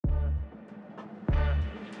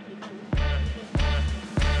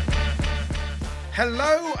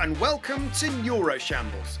Hello and welcome to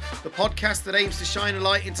Neuroshambles, the podcast that aims to shine a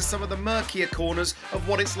light into some of the murkier corners of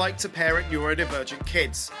what it's like to parent neurodivergent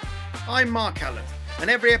kids. I'm Mark Allen, and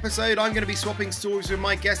every episode I'm going to be swapping stories with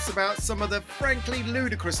my guests about some of the frankly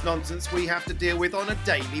ludicrous nonsense we have to deal with on a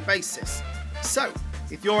daily basis. So,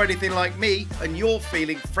 if you're anything like me and you're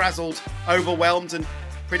feeling frazzled, overwhelmed, and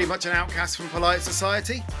pretty much an outcast from polite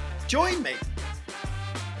society, join me.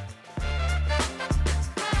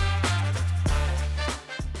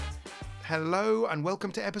 Hello and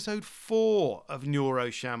welcome to episode 4 of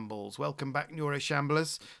Neuroshambles. Welcome back,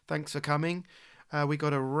 Neuroshamblers. Thanks for coming. We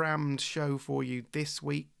got a rammed show for you this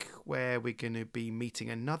week where we're going to be meeting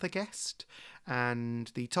another guest. And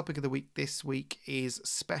the topic of the week this week is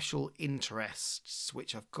special interests,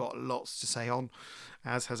 which I've got lots to say on,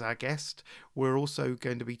 as has our guest. We're also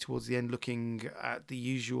going to be towards the end looking at the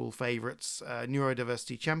usual favourites,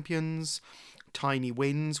 neurodiversity champions, tiny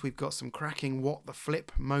wins. We've got some cracking what the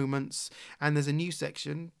flip moments, and there's a new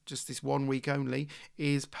section just this 1 week only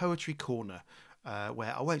is Poetry Corner,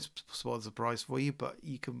 where I won't spoil the surprise for you, but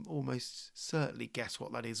you can almost certainly guess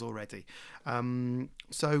what that is already.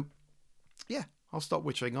 So yeah, I'll stop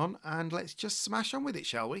wittering on and let's just smash on with it,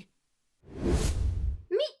 shall we?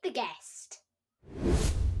 Meet the guest.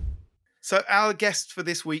 So our guest for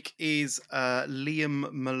this week is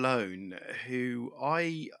Liam Mullone, who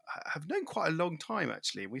I have known quite a long time,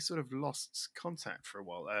 actually. We sort of lost contact for a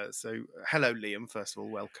while. So hello, Liam, first of all,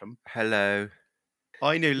 welcome. Hello.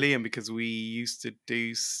 I knew Liam because we used to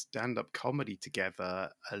do stand-up comedy together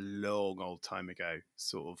a long old time ago,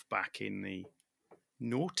 sort of back in the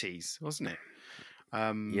noughties, wasn't it?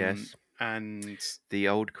 Yes. And The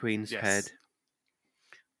old Queen's Head.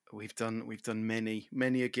 We've done many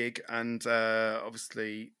a gig, and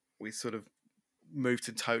obviously we sort of moved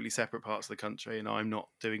to totally separate parts of the country, and I'm not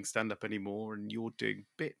doing stand-up anymore, and you're doing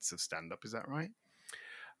bits of stand-up. Is that right?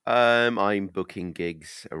 I'm booking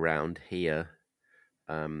gigs around here.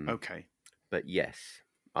 Okay. But yes,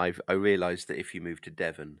 I realised that if you move to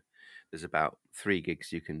Devon, there's about 3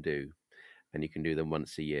 gigs you can do, and you can do them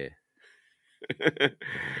once a year.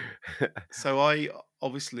 So I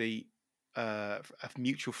obviously, a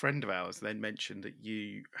mutual friend of ours then mentioned that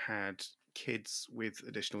you had kids with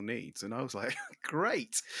additional needs, and I was like,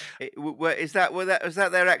 great. Was that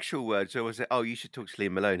their actual words, or was it? Oh, you should talk to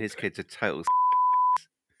Liam Malone. His kids are total.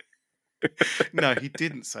 No, he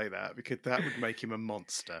didn't say that because that would make him a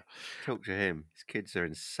monster. Talk to him. His kids are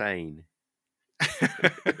insane.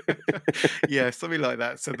 Yeah, something like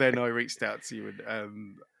that. So then I reached out to you,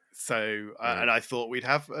 and and I thought we'd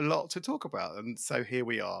have a lot to talk about, and so here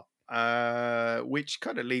we are. Which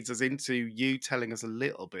kind of leads us into you telling us a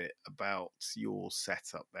little bit about your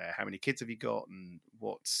setup there. How many kids have you got, and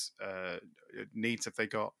what needs have they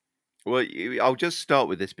got? Well, I'll just start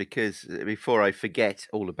with this because before I forget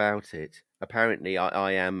all about it, apparently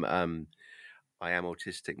I am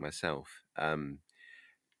autistic myself.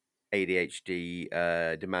 ADHD,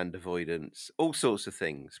 demand avoidance, all sorts of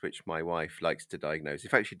things, which my wife likes to diagnose. In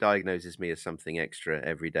fact, she diagnoses me as something extra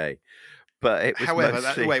every day. But it was However,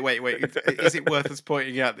 mostly... wait. Is it worth us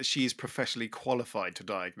pointing out that she is professionally qualified to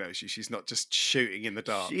diagnose you? She's not just shooting in the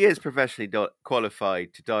dark. She is professionally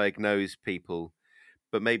qualified to diagnose people,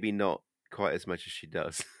 but maybe not quite as much as she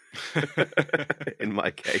does. In my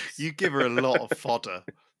case. You give her a lot of fodder,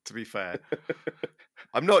 to be fair.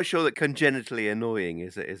 I'm not sure that congenitally annoying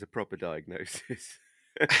is a proper diagnosis.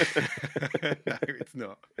 No, it's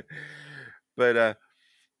not.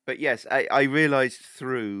 But yes, I realised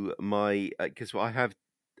through my because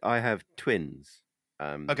I have twins.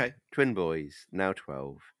 Okay. Twin boys, now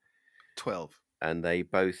 12. 12. And they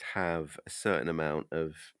both have a certain amount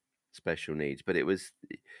of special needs. But it was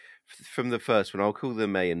from the first one, I'll call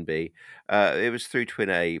them A and B. It was through twin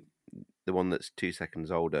A, the one that's 2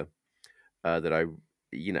 seconds older, that I,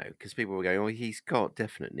 because people were going, oh, he's got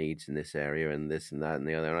definite needs in this area and this and that and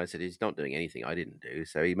the other. And I said, he's not doing anything I didn't do,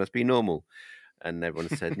 so he must be normal. And everyone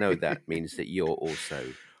said, no, that means that you're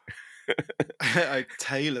also. A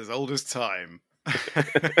tale as old as time.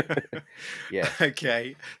 Yeah.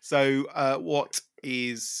 Okay. So what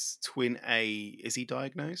is twin A? Is he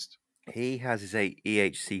diagnosed? He has his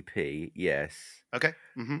EHCP, yes. Okay.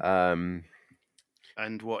 Mm-hmm.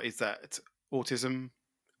 And what is that? Autism?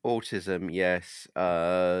 Autism, yes.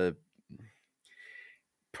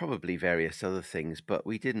 Probably various other things, but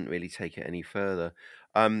we didn't really take it any further.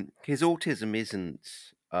 His autism isn't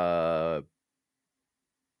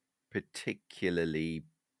particularly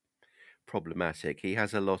problematic. He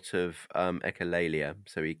has a lot of echolalia,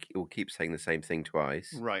 so he will keep saying the same thing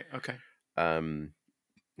twice. Right. Okay.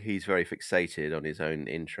 He's very fixated on his own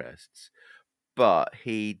interests, but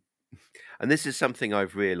he And this is something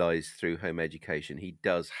I've realised through home education. He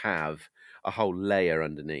does have a whole layer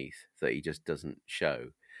underneath that he just doesn't show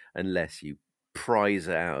unless you prise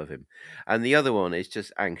it out of him. And the other one is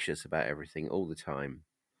just anxious about everything all the time.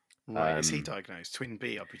 Right. Is he Um, diagnosed? Twin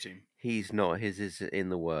B, I presume. he's not. His is in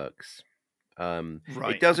the works. It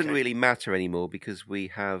Right. doesn't Okay. really matter anymore because we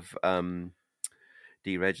have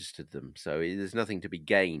deregistered them. So there's nothing to be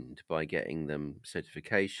gained by getting them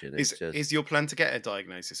certification. It's Is just your plan to get a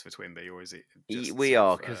diagnosis for Twin B, or is it just we sort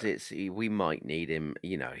are of? because we might need him.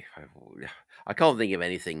 I can't think of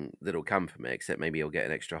anything that'll come from it except maybe he'll get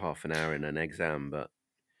an extra half an hour in an exam. But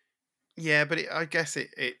Yeah, but I guess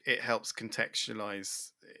it helps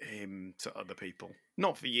contextualize him to other people.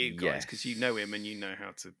 Not for you guys, because you know him and you yes,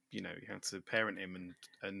 know how to parent him,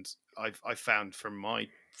 and I've found from my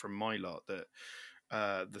lot that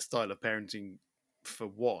the style of parenting for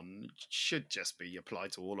one should just be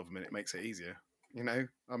applied to all of them, and it makes it easier.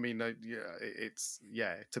 I mean, yeah, it's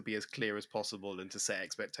to be as clear as possible and to set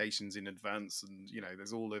expectations in advance, and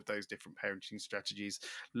there's all of those different parenting strategies.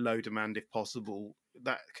 Low demand if possible.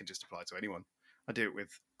 That can just apply to anyone. I do it with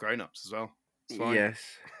grown-ups as well. It's fine. yes,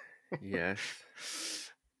 yes.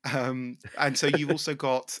 And so you've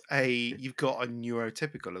got a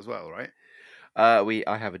neurotypical as well, right?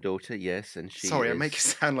 I have a daughter, yes, and she Sorry, I make it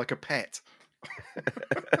is. sound like a pet.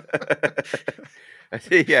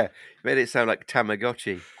 Yeah, made it sound like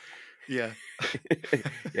Tamagotchi. Yeah.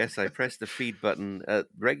 Yes, I press the feed button at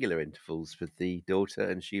regular intervals with the daughter,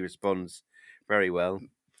 and she responds very well.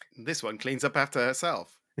 This one cleans up after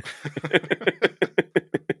herself.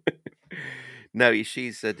 No,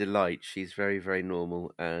 she's a delight. She's very, very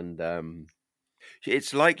normal, and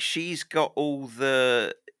it's like she's got all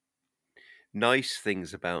the nice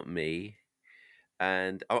things about me,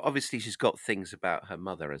 and obviously she's got things about her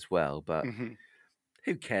mother as well. But Mhm.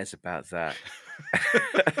 who cares about that?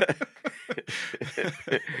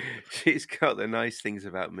 She's got the nice things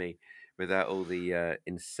about me without all the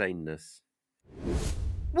insaneness.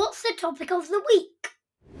 What's the topic of the week?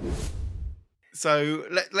 So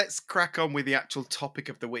let's crack on with the actual topic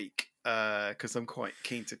of the week, because I'm quite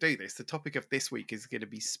keen to do this. The topic of this week is going to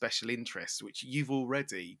be special interests, which you've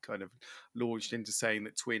already kind of launched into saying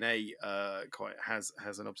that Twin A quite has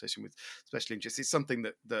an obsession with special interests. It's something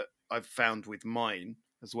that I've found with mine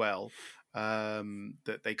as well,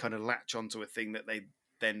 that they kind of latch onto a thing that they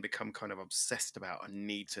then become kind of obsessed about and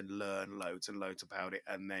need to learn loads and loads about it,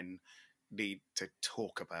 and then need to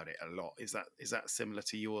talk about it a lot. Is that similar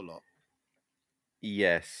to your lot?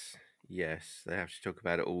 Yes, yes, they have to talk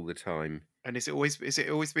about it all the time. And is it always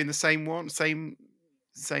been the same one, same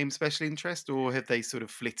special interest, or have they sort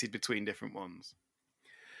of flitted between different ones?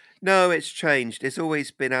 No, it's changed. It's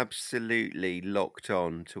always been absolutely locked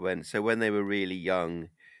on to when they were really young,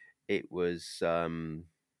 it was um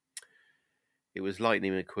it was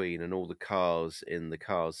Lightning McQueen and all the cars in the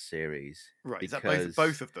Cars series Right, is that both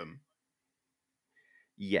because of them?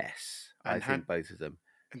 yes, I And had think both of them.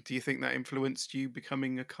 and do you think that influenced you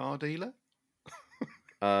becoming a car dealer?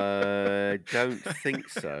 Don't think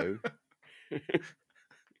so.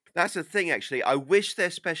 That's the thing, actually. I wish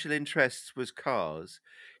their special interests was cars,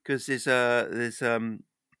 because there's an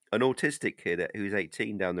autistic kid who's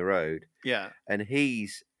 18 down the road, Yeah. and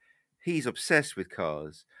he's obsessed with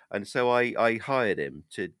cars, and so I hired him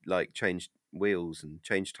to like change wheels and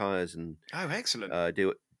change tires and Oh, excellent. uh,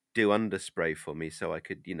 do do underspray for me, so I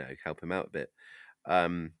could help him out a bit.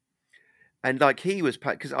 Um, and like he was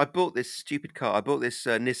because I bought this stupid car. I bought this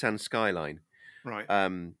Nissan Skyline. Right.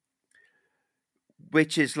 Um,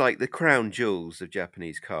 Which is like the crown jewels of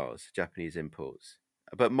Japanese cars, Japanese imports.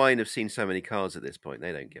 But mine have seen so many cars at this point,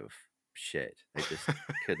 they don't give a shit. They just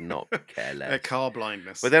could not care Their less. car But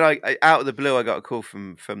blindness. then out of the blue, I got a call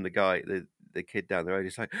from the guy, the kid down the road.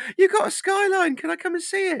 He's like, "You got a Skyline? Can I come and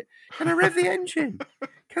see it? Can I rev the engine?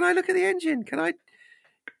 Can I look at the engine? Can I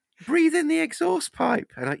breathe in the exhaust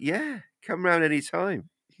pipe?" And yeah, come round any time.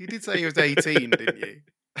 You did say he was 18, didn't you?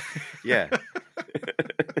 Yeah,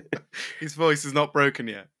 His voice is not broken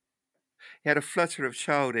yet. he had a flutter of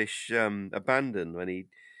childish abandon when he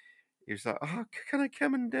was like, "Oh, can I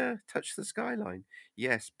come and touch the Skyline?"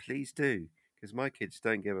 Yes, please do, because my kids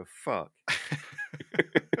don't give a fuck.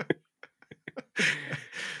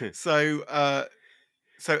 so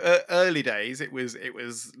early days it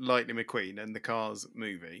was Lightning McQueen and the Cars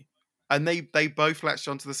movie, and they both latched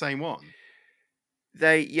onto the same one.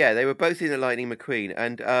 They were both in the Lightning McQueen,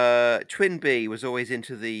 and Twin B was always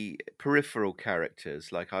into the peripheral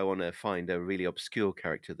characters. Like, I want to find a really obscure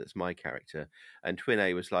character that's my character, and Twin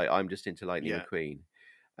A was like, I'm just into Lightning Yeah. McQueen,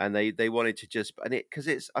 and they wanted to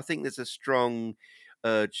I think there's a strong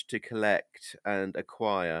urge to collect and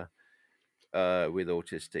acquire. with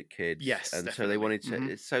autistic kids, Yes, and so they definitely. wanted Hmm.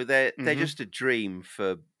 to. So they're Hmm. just a dream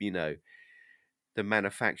for the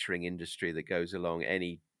manufacturing industry that goes along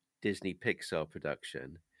any Disney Pixar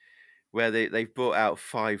production, where they've brought out Yes.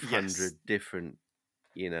 500 different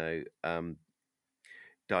you know um,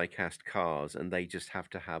 die-cast cars, and they just have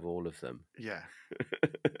to have all of them. Yeah.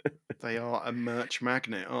 They are a merch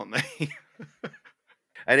magnet, aren't they?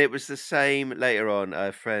 And it was the same later on.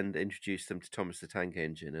 A friend introduced them to Thomas the Tank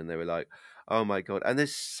Engine, and they were like, "Oh my god!" And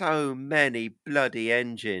there's so many bloody There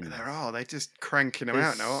engines. are. They're just cranking them There's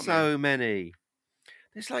out now, aren't they? so many.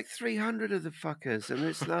 There's like 300 of the fuckers, and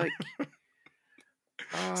it's like,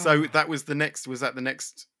 So oh that was the next. Was that the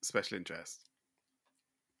next special interest?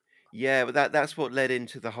 yeah. But that's what led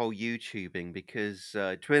into the whole YouTubing, because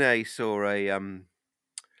Twin A saw a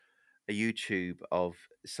YouTube of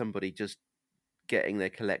somebody just getting their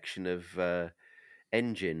collection of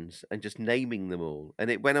engines and just naming them all, and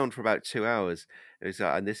it went on for about 2 hours. It was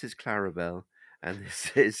like, and this is Clarabelle, and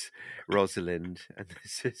this is Rosalind, and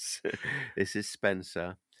this is this is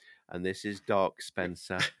Spencer, and this is Dark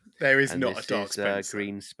Spencer, There is and not a this Dark is Spencer.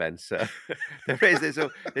 Green Spencer. There is.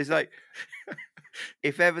 There's like,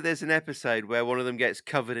 if ever there's an episode where one of them gets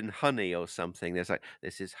covered in honey or something, there's like,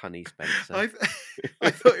 this is Honey Spencer. I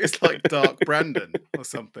I thought it was like Dark Brandon or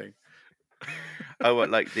something. Oh, what,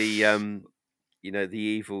 like the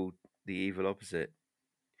evil opposite.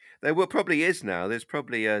 There well probably is now. There's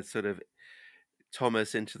probably a sort of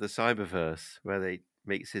Thomas into the Cyberverse where they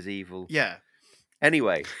meets his evil. Yeah.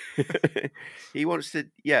 Anyway, he wants to,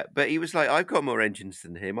 yeah, but he was like, I've got more engines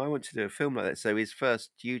than him. I want to do a film like that. So his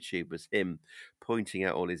first YouTube was him pointing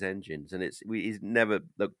out all his engines, and he's never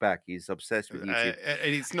looked back. He's obsessed with YouTube.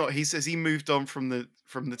 And it's not. He says he moved on from the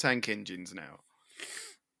tank engines now.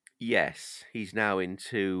 Yes, he's now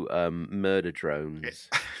into murder drones,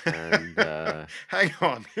 and Hang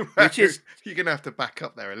on, which is you're gonna have to back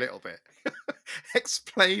up there a little bit.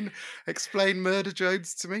 explain murder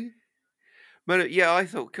drones to me. murder. Yeah, I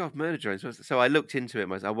thought, God, murder drones. So I looked into it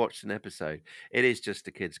myself. I watched an episode. It is just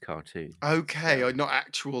a kid's cartoon. Okay, not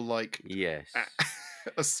actual like Yes.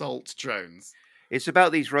 assault drones. It's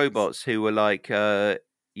about these robots who were like, they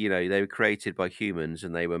were created by humans,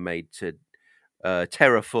 and they were made to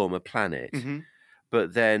terraform a planet. Hmm.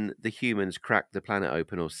 But then the humans cracked the planet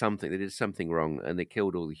open or something. They did something wrong, and they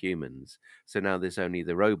killed all the humans. So now there's only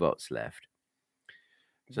the robots left.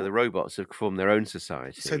 So the What? robots have formed their own So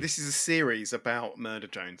society. this is a series about murder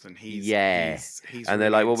drones, and he's Yeah. he's he's And they're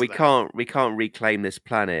really like, well, into we that. can't reclaim this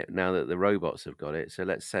planet now that the robots have got it. So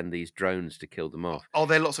let's send these drones to kill them off. Are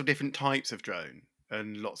there lots of different types of drone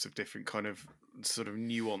and lots of different kind of sort of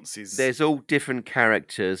nuances? There's all different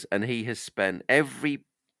characters, and he has spent every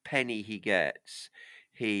penny he gets.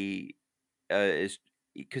 He is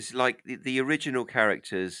because like the original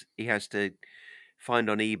characters, he has to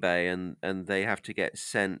find on eBay, and they have to get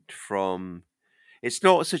sent from. It's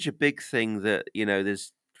not such a big thing that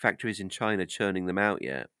there's factories in China churning them out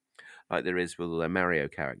yet, like there is with all their Mario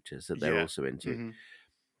characters that they're Yeah. also into. Hmm.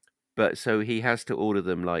 But so he has to order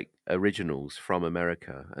them like originals from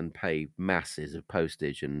America and pay masses of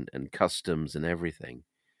postage and customs and everything.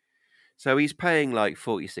 So he's paying like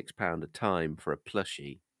 £46 a time for a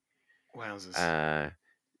plushie. Wowzers. Uh,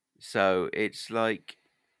 so it's like,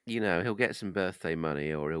 he'll get some birthday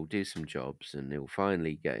money, or he'll do some jobs, and he'll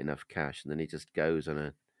finally get enough cash, and then he just goes on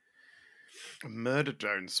a. A murder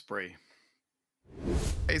drone spree.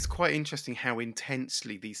 It's quite interesting how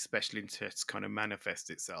intensely these special interests kind of manifest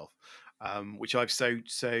itself. Which I've so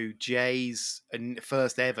Jay's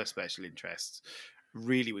first ever special interest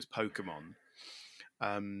really was Pokemon.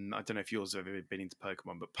 I don't know if yours have ever been into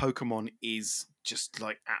Pokemon, but Pokemon is just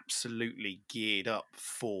like absolutely geared up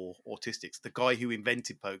for autistics. The guy who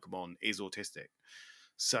invented Pokemon is autistic,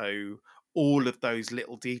 so all of those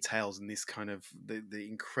little details and this kind of the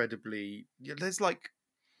incredibly there's like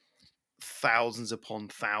thousands upon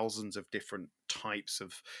thousands of different types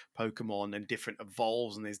of Pokemon and different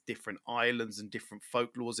evolves, and there's different islands and different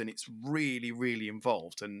folklores, and it's really, really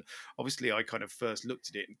involved. And obviously, I kind of first looked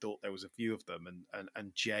at it and thought there was a few of them,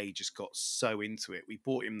 and Jay just got so into it. We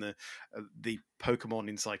bought him the Pokemon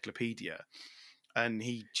encyclopedia, and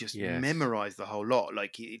he just Yes. memorized the whole lot.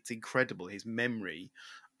 Like it's incredible. His memory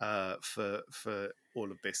for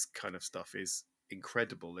all of this kind of stuff is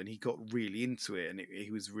incredible, and he got really into it, and he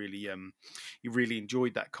was really he really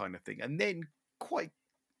enjoyed that kind of thing. And then quite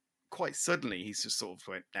suddenly he's just sort of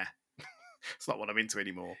went, nah, it's not what I'm into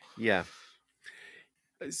anymore. Yeah.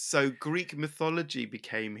 So Greek mythology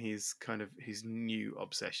became his new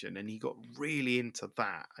obsession, and he got really into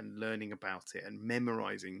that and learning about it and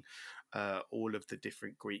memorizing all of the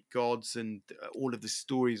different Greek gods and all of the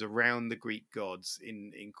stories around the Greek gods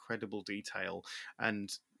in incredible detail.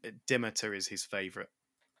 And Demeter is his favorite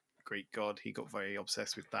Greek god. He got very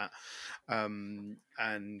obsessed with that. And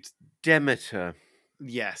Demeter.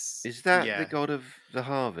 yes, Is that the yeah, god of the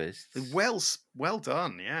harvests? well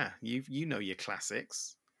done. Yeah, you know your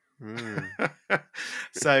classics. Hmm.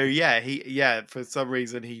 So yeah, for some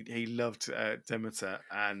reason he loved Demeter,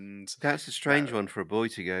 and That's a that strange one for a boy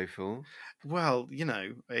to go for. well,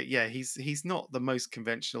 yeah, he's not the most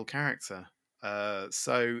conventional character.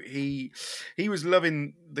 So he was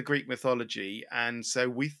loving the Greek mythology, and so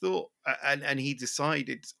we thought, and he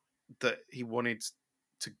decided that he wanted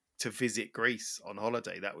to visit Greece on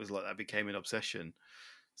holiday. That became an obsession.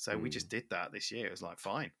 So we Hmm. just did that this year. It was like,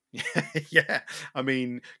 fine. Yeah. I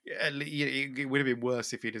mean, it would have been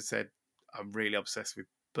worse if he'd have said, I'm really obsessed with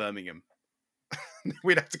Birmingham.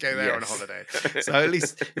 We'd have to go there on Yes. holiday. So at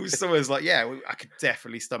least it was someone's like, yeah, I could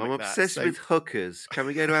definitely I'm stomach that. obsessed with hookers. Can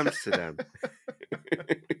we go to Amsterdam?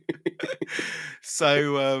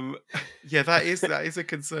 So yeah, that is a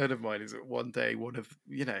concern of mine. Is that one day what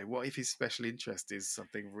if his special interest is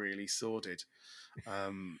something really sordid?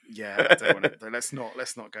 Yeah, I don't want to. Let's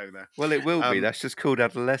not go there. Well, it will be. Um, That's just called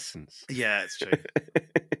adolescence. yeah, it's true.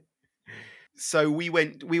 So we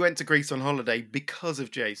went to Greece on holiday because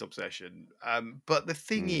of Jay's obsession. But the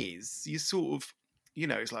thing Hmm. is, you sort of,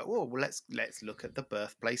 it's like, oh, well, let's look at the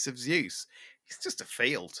birthplace of Zeus. It's just a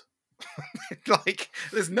field. Like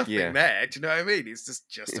there's nothing Yeah. there. Do you know what I mean? It's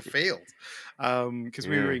just a field. Because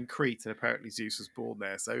we were Yeah. in Crete and apparently Zeus was born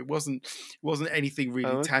there, so it wasn't anything really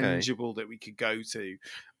Oh, okay. tangible that we could go to.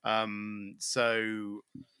 So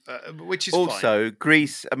which is fine. Also,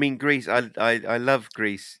 Greece. I mean, Greece. I love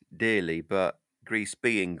Greece dearly, but Greece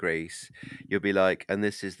being Greece, you'll be like, and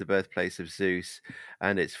this is the birthplace of Zeus,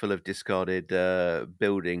 and it's full of discarded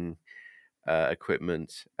building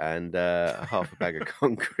equipment and half a bag of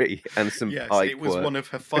concrete and some Yes, it pipe was one work. of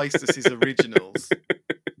Hephaestus's originals.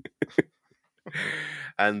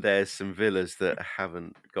 And there's some villas that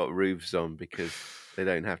haven't got roofs on because they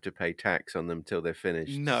don't have to pay tax on them till they're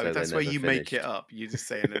finished, No, so they're that's where never you make it finished. up. You just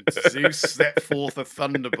say, and then Zeus set forth a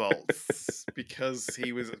thunderbolt because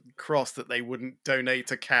he was cross that they wouldn't donate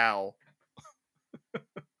a cow.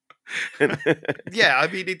 Yeah, I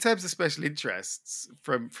mean, in terms of special interests,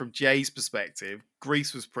 from Jay's perspective,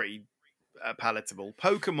 Greece was pretty palatable.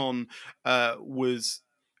 Pokemon was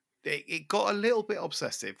it got a little bit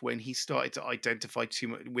obsessive when he started to identify too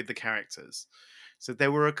much with the characters. So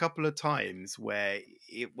there were a couple of times where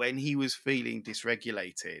when he was feeling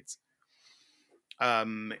dysregulated,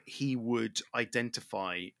 he would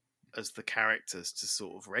identify as the characters to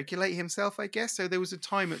sort of regulate himself, I guess. So there was a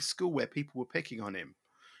time at school where people were picking on him,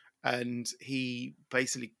 and he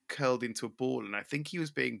basically curled into a ball, and I think he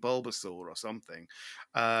was being Bulbasaur or something,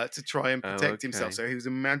 to try and Oh, protect himself. okay. So he was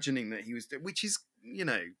imagining that he was, which is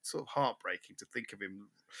sort of heartbreaking to think of him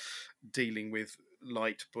dealing with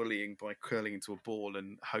light bullying by curling into a ball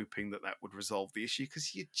and hoping that that would resolve the issue,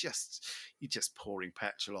 because you're just pouring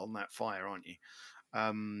petrol on that fire, aren't you?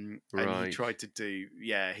 And he Right. tried to do,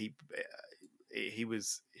 yeah, he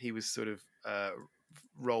was sort of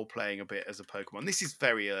role playing a bit as a Pokemon. This is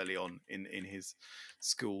very early on in his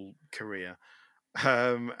school career.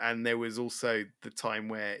 And there was also the time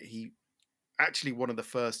where he actually, one of the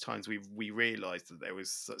first times we realized that there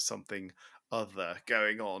was something other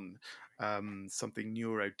going on, something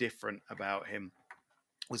neuro different about him,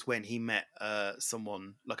 was when he met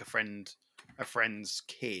someone like a friend's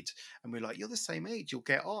kid, and we're like, you're the same age, you'll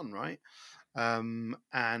get on, right?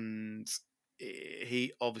 And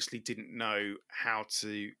he obviously didn't know how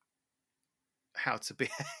to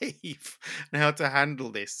behave and how to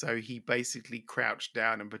handle this, so he basically crouched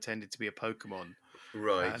down and pretended to be a Pokemon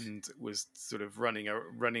Right. and was sort of running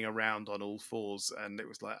around on all fours, and it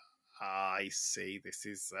was like, I see, this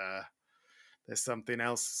is there's something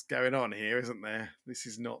else going on here, isn't there? This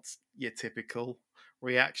is not your typical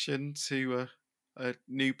reaction to a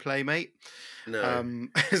new playmate. No.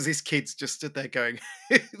 As this kid's just stood there going,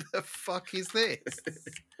 who the fuck is this?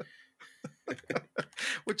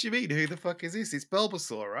 What do you mean, who the fuck is this? It's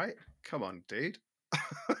Bulbasaur, right? Come on, dude.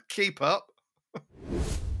 Keep up.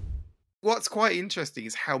 What's quite interesting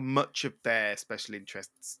is how much of their special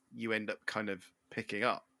interests you end up kind of picking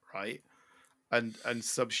up, right? And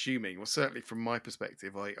subsuming. Well, certainly from my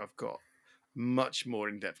perspective, I've got much more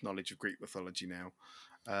in-depth knowledge of Greek mythology now.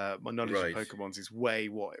 My knowledge of Right. Pokemons is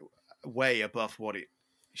way above what it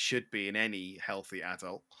should be in any healthy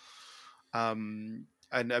adult.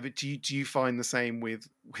 And but do you find the same with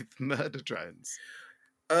murder drones?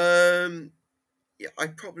 Yeah, I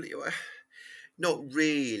probably not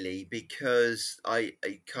really because I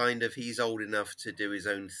kind of he's old enough to do his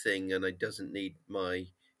own thing and I doesn't need my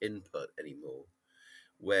input anymore.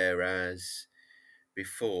 Whereas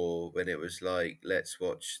before, when it was like, let's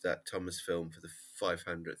watch that Thomas film for the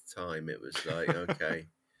 500th time, it was like, okay,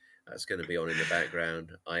 that's going to be on in the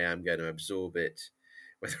background. I am going to absorb it,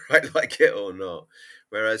 whether I like it or not.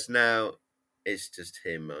 Whereas now, it's just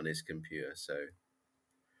him on his computer. So,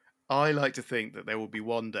 I like to think that there will be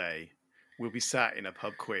one day we'll be sat in a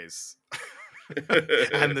pub quiz,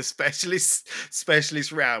 and the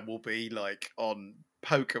specialist round will be like on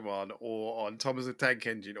Pokemon or on Thomas the Tank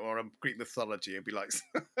Engine or on Greek mythology. It'll be like,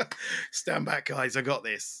 stand back, guys, I got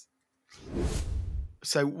this.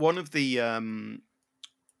 So one of the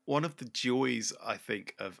joys I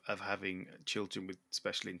think of having children with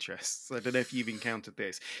special interests, I don't know if you've encountered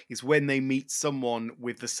this, is when they meet someone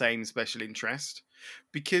with the same special interest,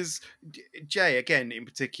 because Jay, again in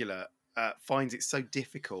particular, finds it so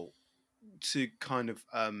difficult to kind of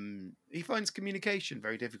he finds communication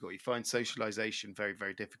very difficult, he finds socialization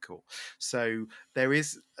very difficult. So there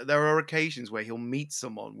are occasions where he'll meet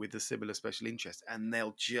someone with a similar special interest and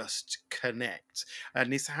they'll just connect.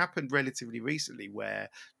 And this happened relatively recently where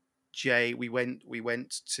Jay, we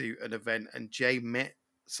went to an event and Jay met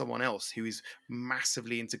someone else who is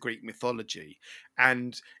massively into Greek mythology,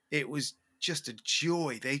 and it was just a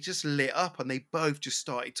joy. They just lit up and they both just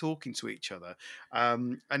started talking to each other,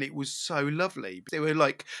 and it was so lovely. They were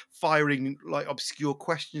like firing like obscure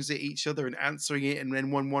questions at each other and answering it, and then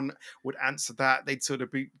when one would answer that, they'd sort of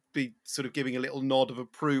be sort of giving a little nod of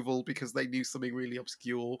approval because they knew something really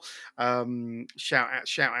obscure. Shout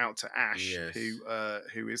out to Ash, yes.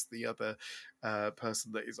 who is the other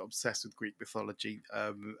person that is obsessed with Greek mythology.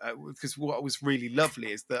 Because what was really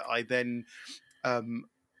lovely is that um,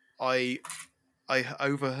 I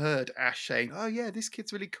overheard Ash saying, "Oh yeah, this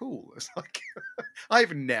kid's really cool." It's like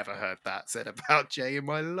I've never heard that said about Jay in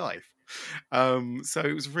my life. So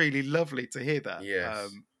it was really lovely to hear that.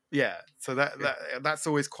 Yes. Yeah, so that's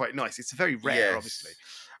always quite nice. It's very rare, obviously.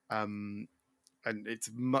 Yes. Um, and it's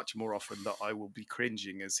much more often that I will be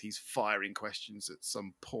cringing as he's firing questions at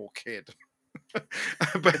some poor kid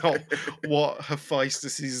about what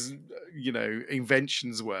Hephaestus's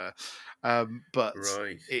inventions were. But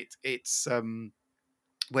Right. it's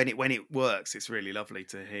when it works, it's really lovely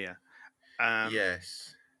to hear. Um,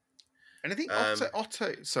 Yes. and I think Um,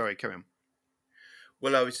 Otto. Sorry, carry on.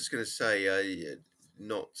 well, I was just going to say,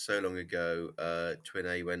 not so long ago, Twin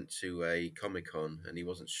A went to a Comic Con and he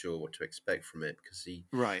wasn't sure what to expect from it because he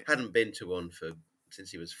Right. hadn't been to one for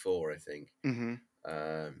since he was 4, I think. Hmm.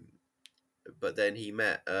 Um, but then he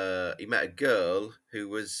met a girl who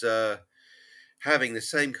was having the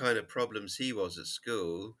same kind of problems he was at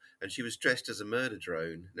school, and she was dressed as a murder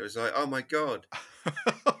drone. And it was like, oh my god!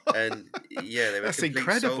 And yeah, they were That's complete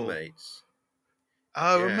incredible. soulmates.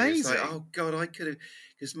 Oh, Yeah, and it's like, amazing. oh god, I could have,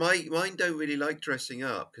 because mine don't really like dressing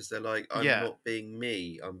up because they're like, I'm Yeah. not being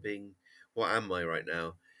me, I'm being, what am I right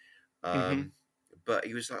now? Hmm. Um, but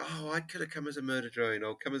he was like, oh, I could have come as a murder drone.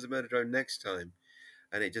 I'll come as a murder drone next time,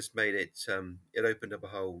 and it just made it. It opened up a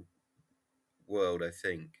whole world, I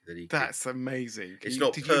think, that he could. That's amazing. It's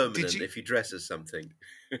not Did permanent you if you dress as something.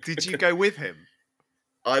 did you go with him?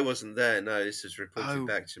 I wasn't there. No, this was reported Oh,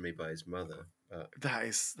 back to me by his mother. But that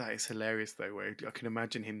is hilarious though. Where I can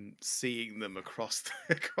imagine him seeing them across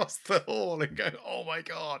across the hall and going, "Oh my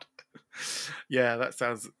god!" Yeah, that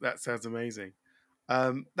sounds amazing.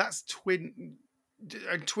 That's Twin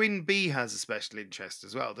B has a special interest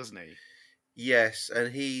as well, doesn't he? yes,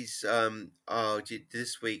 and he's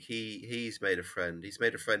this week he's made a friend. He's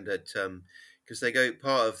made a friend at because they go,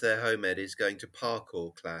 part of their home ed is going to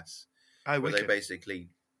parkour class Oh, where they wicked. basically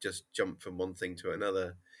just jump from one thing to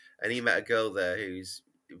another. And he met a girl there who's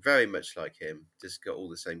very much like him, just got all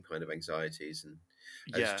the same kind of anxieties and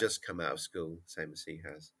has Yeah, just come out of school, same as he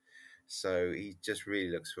has. So he just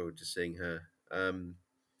really looks forward to seeing her.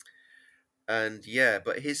 And yeah,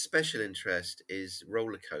 but his special interest is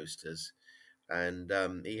roller coasters, and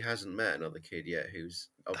he hasn't met another kid yet who's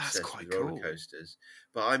that's obsessed with quite roller cool. coasters.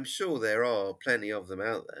 But I'm sure there are plenty of them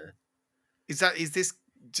out there. Is this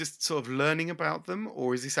just sort of learning about them,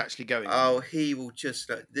 or is this actually going on Oh, them? he will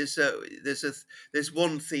just there's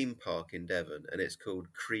one theme park in Devon, and it's called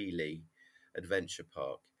Creeley Adventure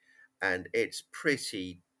Park, and it's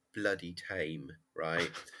pretty bloody tame,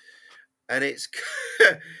 right? And it's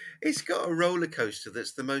it's got a roller coaster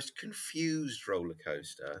that's the most confused roller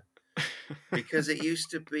coaster because it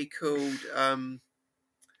used to be called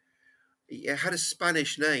it had a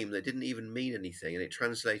Spanish name that didn't even mean anything, and it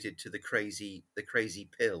translated to the crazy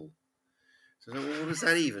pill. So I thought, well, what does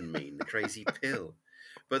that even mean? The crazy pill.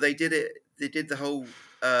 But they did it. They did the whole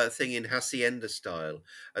thing in hacienda style,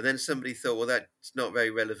 and then somebody thought, well, that's not very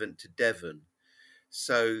relevant to Devon,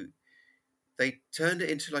 so they turned it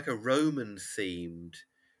into like a Roman themed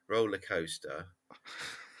roller coaster.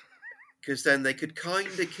 Because then they could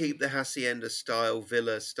kind of keep the hacienda style,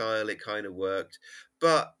 villa style. It kind of worked,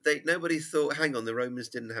 but nobody thought, hang on, the Romans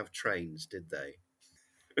didn't have trains, did they?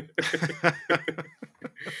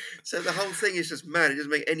 So the whole thing is just mad. It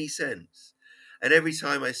doesn't make any sense. And every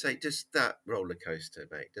time I say, just that roller coaster,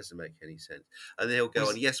 mate, doesn't make any sense. And they'll go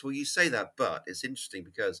on, yes, well, you say that, but it's interesting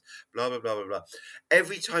because blah, blah, blah, blah, blah.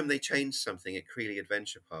 Every time they change something at Creeley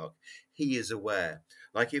Adventure Park, he is aware.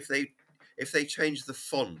 Like if they change the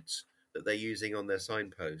font that they're using on their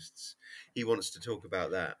signposts, he wants to talk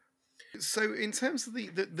about that. So, in terms of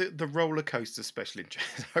the roller coaster special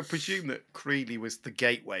interest, I presume that Creeley was the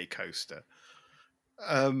gateway coaster.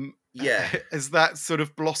 Yeah. Has that sort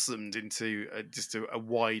of blossomed into just a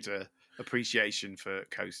wider appreciation for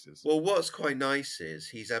coasters? Well, what's quite nice is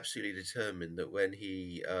he's absolutely determined that when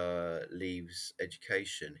he leaves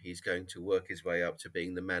education, he's going to work his way up to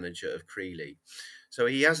being the manager of Creeley. So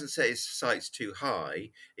he hasn't set his sights too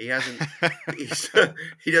high. He hasn't.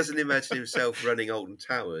 He doesn't imagine himself running Alton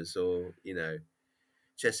Towers or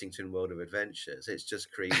Chessington World of Adventures. It's just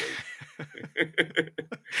Creeley.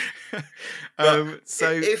 But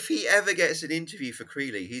So if he ever gets an interview for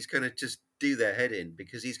Creeley, he's going to just do their head in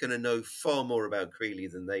because he's going to know far more about Creeley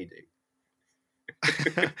than they do.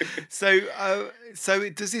 so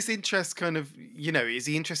does this interest kind of, is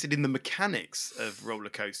he interested in the mechanics of roller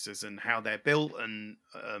coasters and how they're built and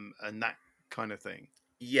that kind of thing?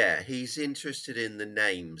 Yeah, he's interested in the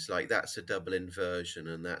names, like that's a double inversion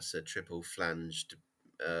and that's a triple flanged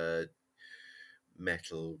uh,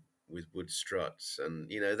 metal with wood struts and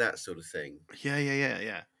that sort of thing.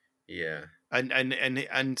 Yeah. Yeah,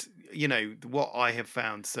 And what I have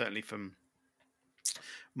found, certainly from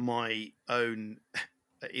my own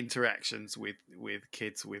interactions with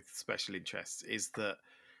kids with special interests, is that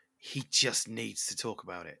he just needs to talk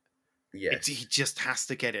about it. He yes, just has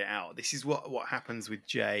to get it out. This is what happens with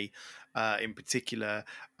Jay, in particular,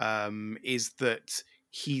 is that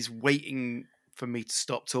he's waiting for me to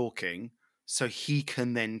stop talking so he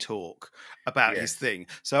can then talk about his yes. thing.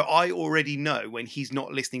 So I already know when he's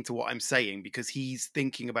not listening to what I'm saying because he's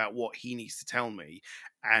thinking about what he needs to tell me,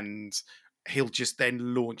 and he'll just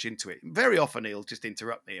then launch into it. Very often he'll just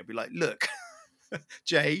interrupt me and be like, "Look,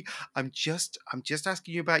 Jay, I'm just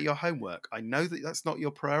asking you about your homework. I know that that's not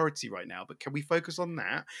your priority right now, but can we focus on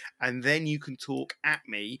that? And then you can talk at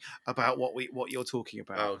me about what you're talking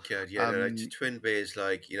about." Oh god, yeah, no, Um, Twin Beer's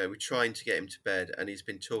like, we're trying to get him to bed, and he's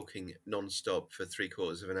been talking non-stop for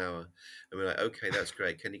 3/4 of an hour, and we're like, okay, that's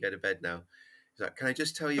great. Can you go to bed now? He's like, can I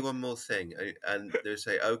just tell you one more thing? And they'll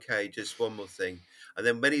say, okay, just one more thing. And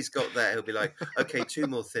then when he's got that, he'll be like, okay, two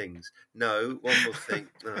more things. No, one more thing.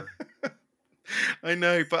 I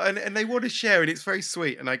know, but and they want to share, and it's very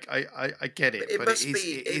sweet, and I get But it, but it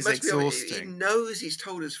it is must be, he exhausting. knows he's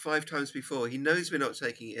told us 5 times before. He knows we're not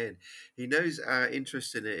taking it in. He knows our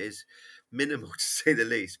interest in it is minimal, to say the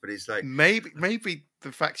least. But he's like, Maybe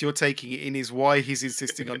the fact you're taking it in is why he's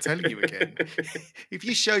insisting on telling you again. If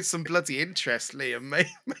you showed some bloody interest, Liam,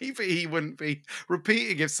 maybe he wouldn't be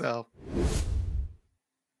repeating himself.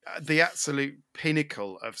 The absolute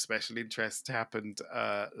pinnacle of special interest happened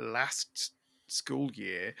last school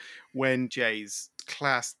year when Jay's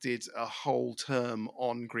class did a whole term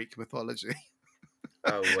on Greek mythology.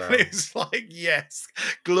 oh, And wow. it was like, yes,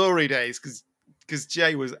 glory days, because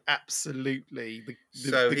Jay was absolutely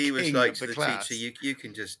So the he was king like of to the the teacher, class. you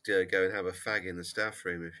can just go and have a fag in the staff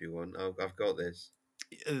room if you want. I've got this.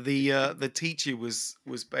 The teacher was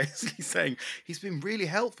basically saying he's been really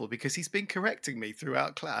helpful because he's been correcting me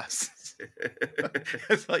throughout class.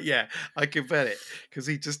 It's like, yeah, I can bet it, because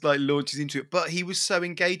he just like launches into it. But he was so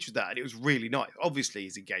engaged with that, and it was really nice. Obviously,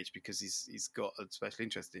 he's engaged because he's got a special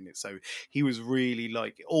interest in it. So he was really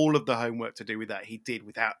like all of the homework to do with that he did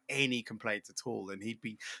without any complaints at all, and he'd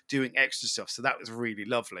be doing extra stuff. So that was really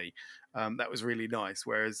lovely. That was really nice.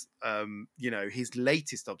 Whereas, his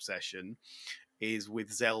latest obsession is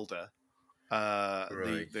with Zelda, the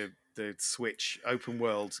Right. the Switch open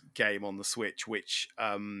world game on the Switch, which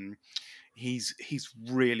he's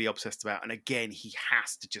really obsessed about, and again he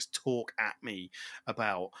has to just talk at me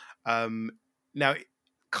about. Now,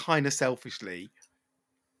 kind of selfishly,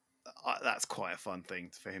 that's quite a fun thing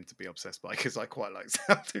for him to be obsessed by, because I quite like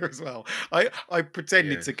Zelda as well. I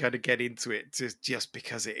pretended Yeah. to kind of get into it just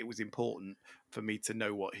because it was important, for me to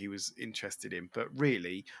know what he was interested in. But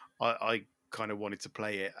really, I kind of wanted to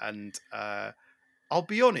play it, and I'll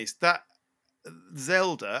be honest that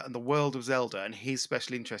Zelda and the world of Zelda and his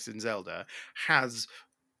special interest in Zelda has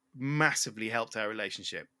massively helped our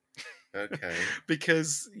relationship Okay.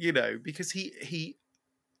 because because he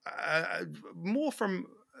uh, more from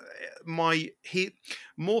he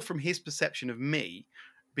more from his perception of me,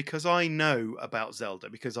 because I know about Zelda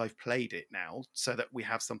because I've played it now, so that we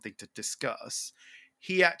have something to discuss.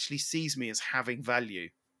 He actually sees me as having value.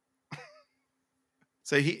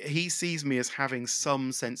 So he sees me as having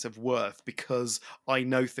some sense of worth because I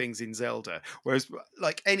know things in Zelda, whereas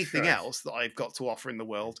like anything Right. else that I've got to offer in the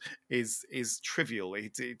world is trivial.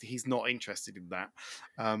 He's not interested in that.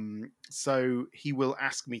 So he will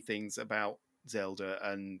ask me things about Zelda,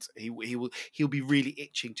 and he'll be really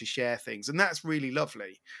itching to share things, and that's really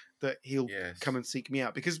lovely that he'll come Yes. and seek me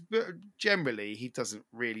out, because generally he doesn't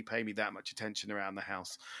really pay me that much attention around the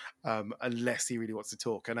house, unless he really wants to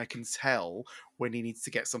talk, and I can tell when he needs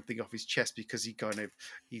to get something off his chest, because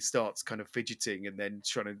he starts kind of fidgeting and then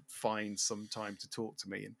trying to find some time to talk to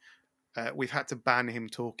me. And we've had to ban him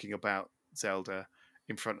talking about Zelda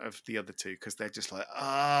in front of the other two, because they're just like,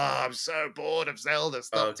 I'm so bored of Zelda, Oh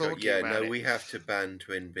stop god, talking yeah, about no, it. we have to ban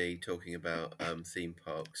Twin B talking about theme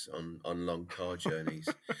parks on long car journeys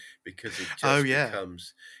because it Oh just yeah.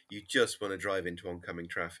 becomes you just want to drive into oncoming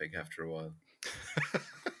traffic after a while.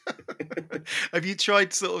 Have you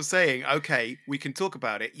tried sort of saying, okay, we can talk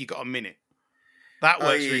about it, you got a minute? That Oh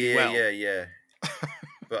works really yeah, well. yeah, yeah, yeah.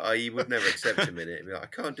 But I would never accept a minute. He'd be like, I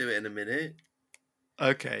can't do it in a minute.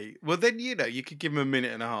 Okay, well then you could give him a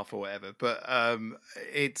minute and a half or whatever, but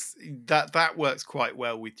it's that works quite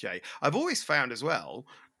well with Jay. I've always found as well,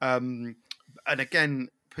 um, and again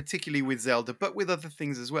particularly with Zelda, but with other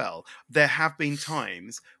things as well. There have been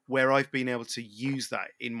times where I've been able to use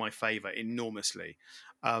that in my favor enormously,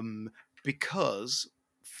 um, because,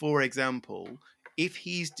 for example, if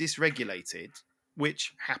he's dysregulated,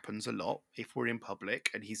 which happens a lot if we're in public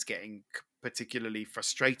and he's getting particularly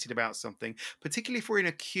frustrated about something, particularly if we're in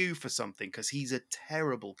a queue for something, because he's a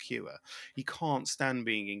terrible queuer. He can't stand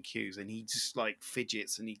being in queues, and he just like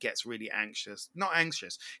fidgets and he gets really anxious. Not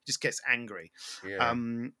anxious, he just gets angry. Yeah.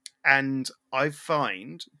 Um, and I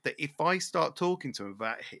find that if I start talking to him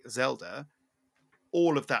about Zelda,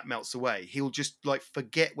 all of that melts away. He'll just like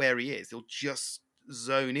forget where he is. He'll just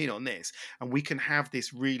zone in on this, and we can have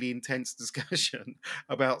this really intense discussion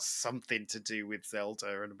about something to do with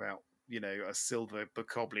Zelda and about a silver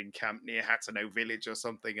bokoblin camp near Hateno village or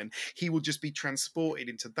something, and he will just be transported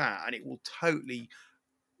into that, and it will totally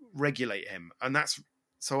regulate him. And that's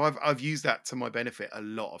so I've used that to my benefit a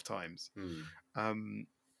lot of times. Hmm. um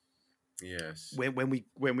Yes. when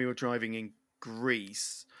we were driving in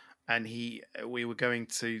Greece, and we were going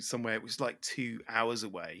to somewhere, it was like 2 hours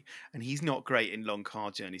away, and he's not great in long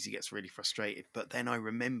car journeys, he gets really frustrated. But then I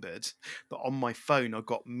remembered that on my phone I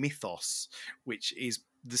got Mythos, which is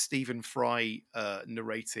the Stephen Fry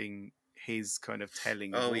narrating his kind of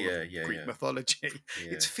telling of Oh all of yeah, yeah, Greek yeah. mythology. It's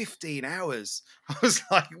Yes. 15 hours. I was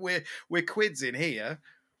like, we're quids in here,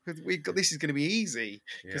 we got this is going to be easy,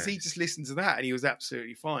 because he just Yes. listened to that and he was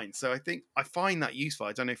absolutely fine. So I think I find that useful.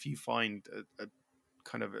 I don't know if you find a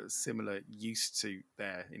kind of a similar use to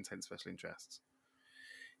their intense special interests.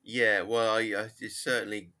 Yeah, well, I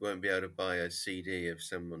certainly won't be able to buy a CD of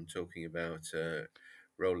someone talking about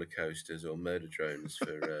roller coasters or murder drones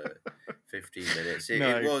for 15 minutes. It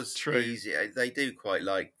No, was true. easy. They do quite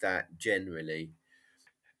like that generally.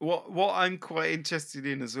 What I'm quite interested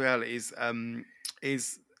in as well is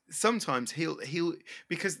sometimes he'll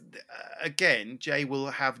because again Jay will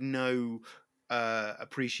have no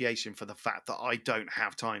appreciation for the fact that I don't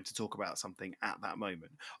have time to talk about something at that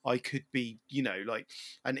moment. I could be, like,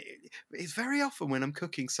 and it's very often when I'm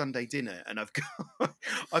cooking Sunday dinner, and I've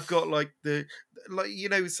got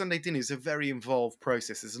Sunday dinner is a very involved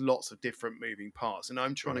process. There's lots of different moving parts, and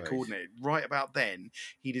I'm trying to Right. coordinate. Right about then,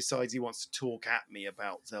 he decides he wants to talk at me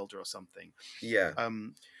about Zelda or something. Yeah.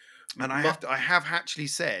 Um, and M- My, I have actually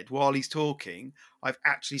said, while he's talking, I've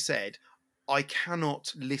actually said, I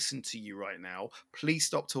cannot listen to you right now. Please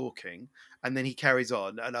stop talking. And then he carries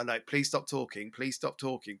on, and I'm like, please stop talking. Please stop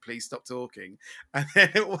talking. Please stop talking. And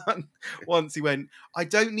then once he went, I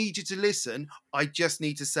don't need you to listen. I just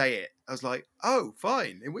need to say it. I was like, oh,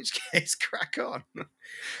 fine. In which case, crack on.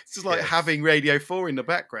 It's just like yes. having Radio 4 in the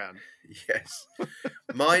background. Yes.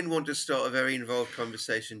 Mine want to start a very involved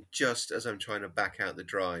conversation just as I'm trying to back out the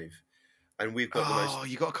drive. And Oh,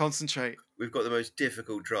 you got to concentrate. we've got the most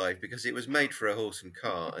difficult drive because it was made for a horse and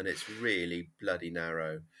cart and it's really bloody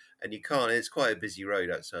narrow. And you can't it's quite a busy road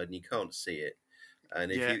outside and you can't see it.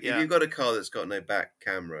 And if Yeah, you've got a car that's got no back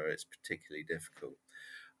camera, it's particularly difficult.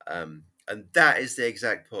 And that is the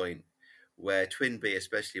exact point where Twin B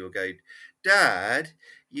especially will go, Dad,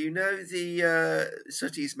 you know the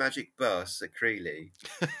Sooty's Magic Bus at Creeley?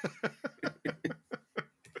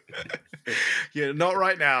 Yeah, not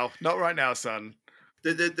right now, son.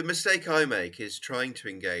 The mistake I make is trying to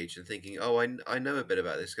engage and thinking, oh, I know a bit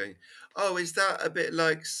about this. Going, oh, is that a bit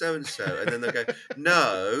like so and so? And then they'll go,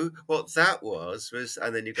 no, what that was,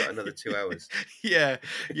 and then you've got another 2 hours. Yeah,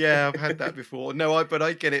 I've had that before. No, but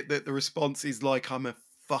I get it that the response is like I'm a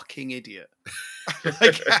fucking idiot.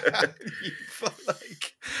 Like,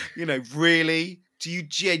 like, really? Do you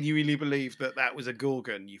genuinely believe that was a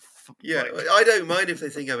gorgon? Yeah, like, I don't mind if they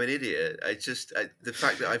think I'm an idiot. I just the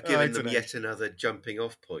fact that I've I given don't them know. yet another jumping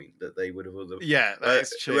off point that they would have Yeah, that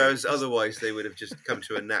is true. whereas otherwise they would have just come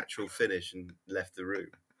to a natural finish and left the room.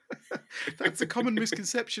 That's a common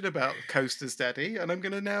misconception about coasters, Daddy, and I'm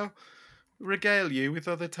going to now regale you with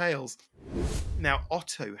other tales. Now,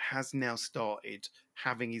 Otto has now started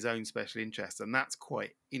having his own special interests, and that's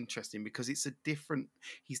quite interesting because he's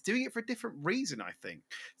doing it for a different reason, I think.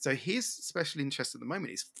 So his special interest at the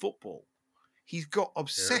moment is football. He's got Oh,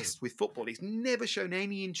 obsessed with football. He's never shown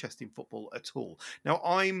any interest in football at all. Now,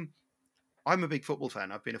 I'm a big football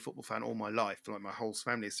fan. I've been a football fan all my life. Like my whole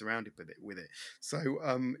family is surrounded with it. So,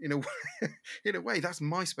 in a way, in a way, that's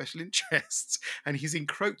my special interest, and he's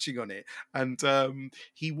encroaching on it. And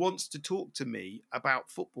he wants to talk to me about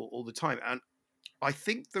football all the time. And I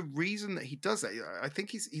think the reason that he does that, I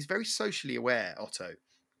think he's very socially aware, Otto,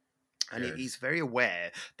 and he's yes, very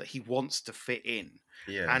aware that he wants to fit in.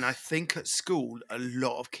 And I yes, think at school, a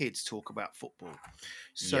lot of kids talk about football.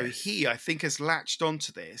 So yes, he, I think, has latched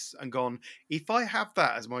onto this and gone, if I have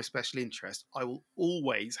that as my special interest, I will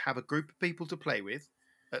always have a group of people to play with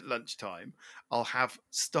at lunchtime. I'll have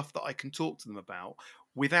stuff that I can talk to them about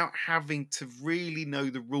without having to really know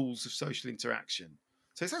the rules of social interaction.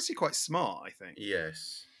 So it's actually quite smart, I think.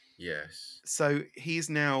 yes, yes. So he is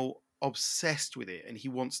now obsessed with it, and he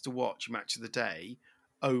wants to watch Match of the Day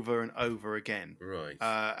over and over again. Right.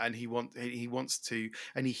 And he wants to,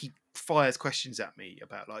 and he fires questions at me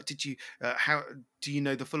about, like, did you how do you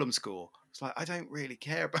know the Fulham score? It's like, I don't really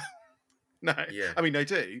care about. No, Yeah. I mean, I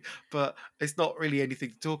do, but it's not really anything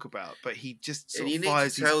to talk about. But he just And sort of you need to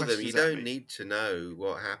fires these tell them you questions at don't me. need to know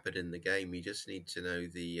what happened in the game. You just need to know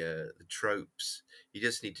the tropes. You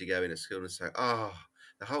just need to go in at school and say, "Oh,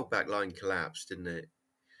 the whole back line collapsed, didn't it?"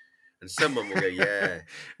 And someone will go, "Yeah."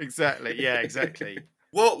 Exactly. Yeah, exactly.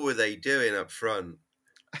 What were they doing up front?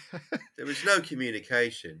 There was no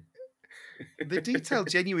communication. The detail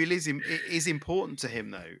genuinely is important to him,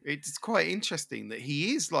 though. It's quite interesting that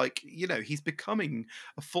he is, like, he's becoming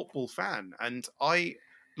a football fan, and I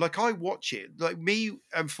watch it, like, me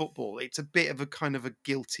and football. It's a bit of a kind of a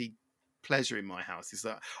guilty pleasure in my house, is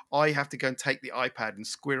that I have to go and take the iPad and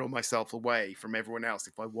squirrel myself away from everyone else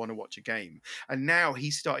if I want to watch a game. And now he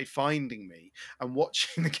started finding me and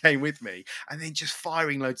watching the game with me, and then just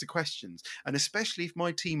firing loads of questions. And especially if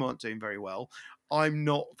my team aren't doing very well, I'm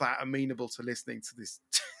not that amenable to listening to this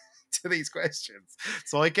to these questions.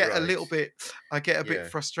 So Right. I get a bit Yeah.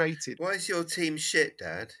 frustrated. Why is your team shit,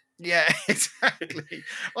 Dad? Yeah, exactly.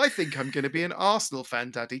 I think I'm going to be an Arsenal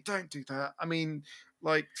fan, Daddy. Don't do that. I mean,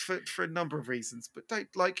 like, for a number of reasons, but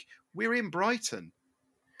don't, like, we're in Brighton.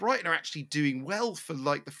 Brighton are actually doing well for,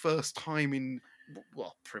 like, the first time in,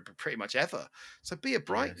 well, pretty much ever. So be a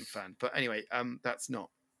Brighton Yes. fan. But anyway, that's not,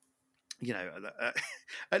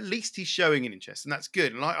 at least he's showing an interest, and that's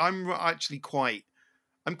good. And I'm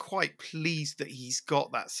quite pleased that he's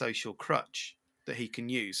got that social crutch that he can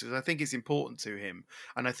use, because I think it's important to him,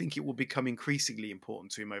 and I think it will become increasingly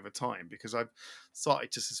important to him over time, because I've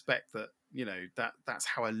started to suspect that that's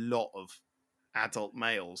how a lot of adult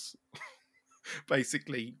males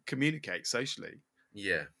basically communicate socially,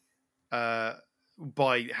 Yeah. uh,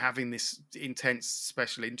 by having this intense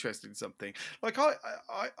special interest in something. Like,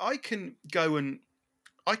 I can go and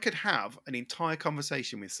I could have an entire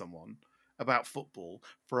conversation with someone about football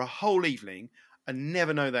for a whole evening and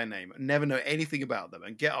never know their name, never know anything about them,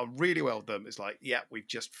 and get on really well with them. It's like, yeah, we've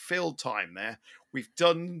just filled time there. We've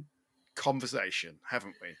done conversation,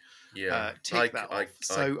 haven't we? Yeah. Tick that off.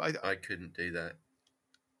 So I couldn't do that.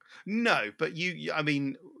 no, but I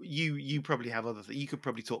mean, you probably have other things. You could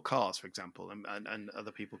probably talk cars, for example, and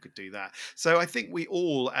other people could do that. So I think we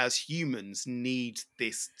all, as humans, need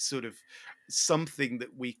this sort of something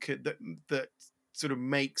that we could that sort of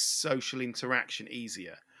makes social interaction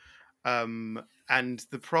easier. And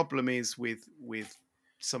the problem is with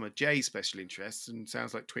some of Jay's special interests, and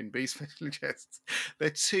sounds like Twin B's special interests,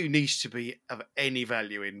 they're too niche to be of any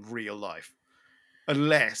value in real life.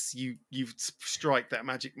 unless you strike that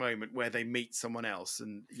magic moment where they meet someone else,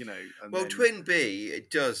 and and Well, then Twin B, it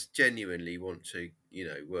does genuinely want to,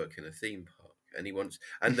 work in a theme park, and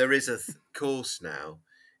and there is a course now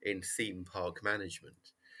in theme park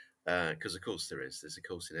management, because of course there's a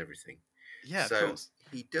course in everything. yeah, of So course,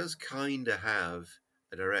 he does kind of have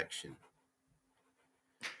a direction.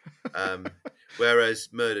 Um, Whereas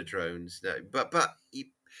Murder Drones, no, but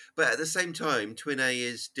at the same time, Twin A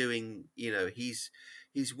is doing, he's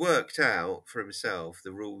worked out for himself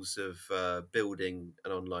the rules of building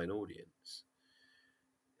an online audience,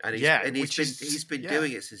 and yeah, he's been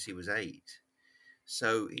doing it since he was 8.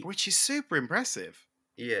 So which is super impressive.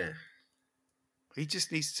 yeah, He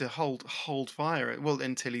just needs to hold fire, well,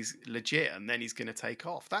 until he's legit, and then he's going to take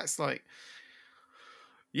off. That's like,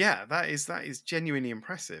 yeah, that is genuinely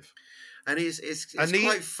impressive. and it's And the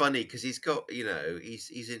quite funny because he's got,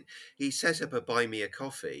 he set up a buy me a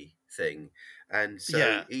coffee thing, and so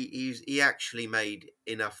yeah, he actually made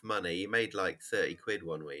enough money. He made like 30 quid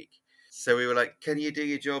one week. So we were like, "Can you do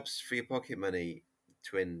your jobs for your pocket money,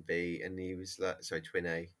 Twin B?" And he was like, "Sorry, Twin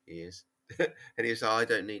A, he is." And he was like, "I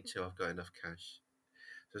don't need to. I've got enough cash."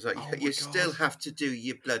 So it's like, oh my "You god, still have to do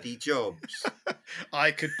your bloody jobs."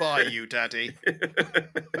 I could buy you, daddy.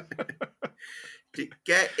 To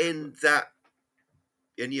get in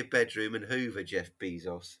your bedroom and hoover Jeff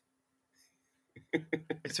Bezos.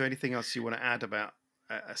 Is there anything else you want to add about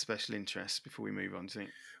a special interest before we move on? Do you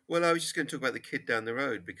think? Well, I was just going to talk about the kid down the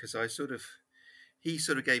road because he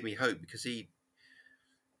sort of gave me hope because he's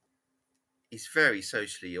very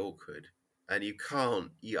socially awkward, and you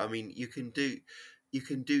can't. I mean, you can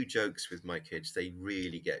do jokes with my kids. They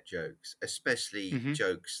really get jokes, especially Hmm.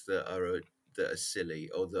 jokes that are silly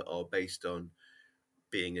or that are based on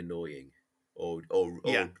being annoying Yeah,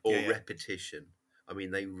 yeah, or yeah. repetition. I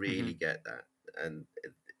mean, they Hmm. really get that, and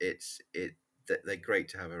they're great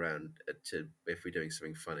to have around to if we're doing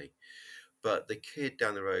something funny. But the kid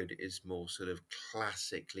down the road is more sort of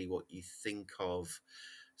classically what you think of,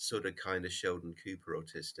 sort of kind of Sheldon Cooper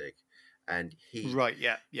autistic, and Right.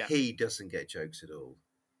 Yeah. Yeah. he doesn't get jokes at all.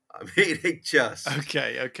 I mean,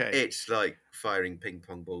 Okay. Okay. it's like firing ping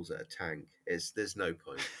pong balls at a tank. There's no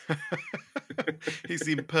point. He's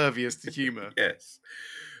impervious to humour. Yes,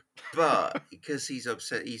 but because he's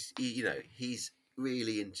upset, he's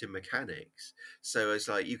really into mechanics. So it's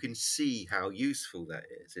like you can see how useful that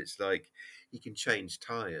is. It's like he can change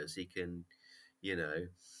tires. You know,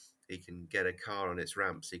 he can get a car on its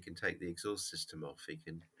ramps. He can take the exhaust system off. He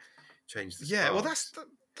can change the Yeah, well, sparks.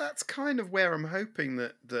 that's kind of where I'm hoping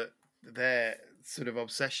that their sort of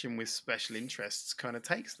obsession with special interests kind of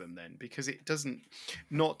takes them then, because it doesn't,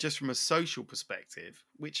 not just from a social perspective,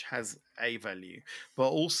 which has a value, but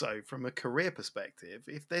also from a career perspective.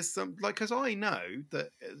 If there's some, like, because I know that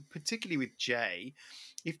particularly with Jay,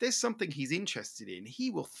 if there's something he's interested in, he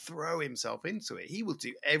will throw himself into it. He will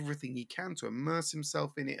do everything he can to immerse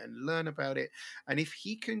himself in it and learn about it. And if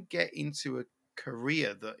he can get into a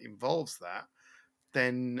career that involves that,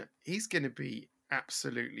 then he's going to be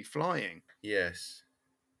absolutely flying. Yes.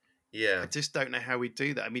 I Yeah. just don't know how he'd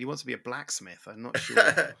do that. I mean, he wants to be a blacksmith. I'm not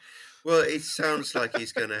sure. Well, it sounds like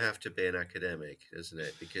he's going to have to be an academic, doesn't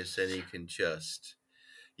it? Because then you can just,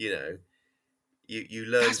 you know, you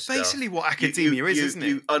learn That's basically stuff. what academia is, isn't it?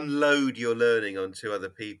 You unload your learning onto other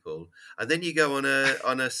people, and then you go on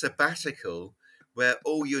a sabbatical where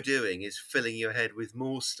all you're doing is filling your head with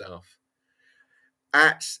more stuff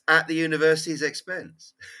at the university's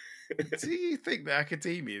expense. Do you think that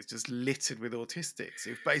academia is just littered with autistics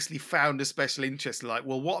who've basically found a special interest? Like,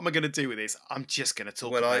 well, what am I going to do with this? I'm just going to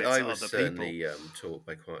talk Well, about it I to was other people. certainly taught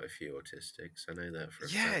by quite a few autistics. I know that for a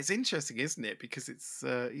Yeah, fact. it's interesting, isn't it? Because it's,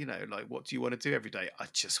 like, what do you want to do every day? I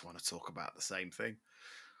just want to talk about the same thing.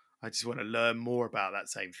 I just want to learn more about that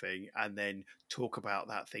same thing and then talk about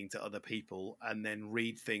that thing to other people and then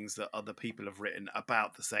read things that other people have written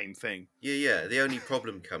about the same thing. Yeah, yeah. The only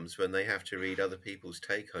problem comes when they have to read other people's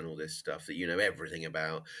take on all this stuff that you know everything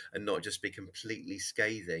about and not just be completely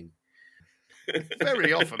scathing.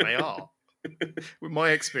 Very often they are, with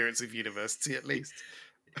my experience of university at least.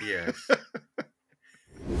 Yes.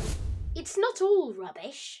 It's not all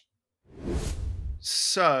rubbish.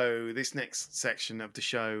 So, this next section of the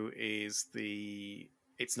show is the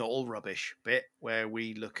It's Not All Rubbish bit, where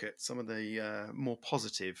we look at some of the more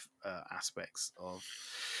positive aspects of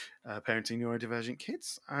parenting neurodivergent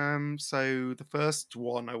kids. So, the first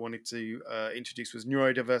one I wanted to introduce was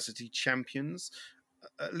Neurodiversity Champions.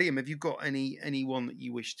 Liam, have you got anyone that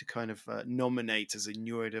you wish to kind of nominate as a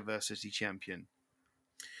neurodiversity champion?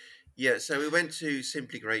 Yeah, so we went to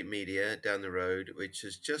Simply Great Media down the road, which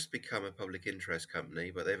has just become a public interest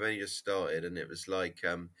company, but they've only just started, and it was like,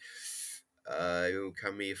 "Oh,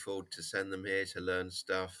 can we afford to send them here to learn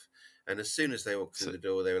stuff?" And as soon as they walked through So, the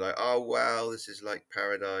door, they were like, "Oh wow, this is like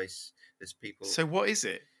paradise. There's people." so what is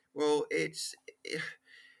it? Well,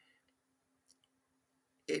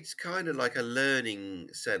 it's kind of like a learning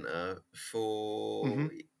center for. Hmm.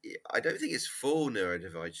 I don't think it's for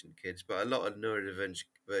neurodivergent kids, but a lot of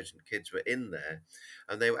neurodivergent kids were in there,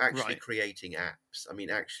 and they were actually Right. creating apps. I mean,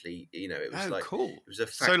 actually, it was Oh, like cool. it was a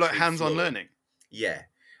So like factory hands-on floor. learning. Yeah,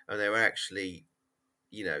 and they were actually,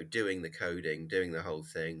 doing the coding, doing the whole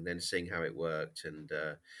thing, then seeing how it worked, and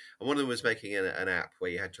one of them was making an app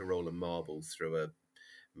where you had to roll a marble through a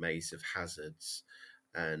maze of hazards,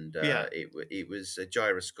 and Yeah. it was a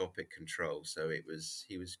gyroscopic control. So he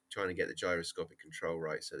was trying to get the gyroscopic control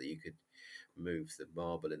right so that you could move the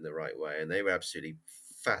marble in the right way, and they were absolutely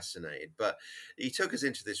fascinated. But he took us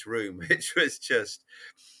into this room, which was just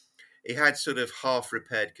he had sort of half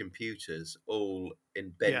repaired computers all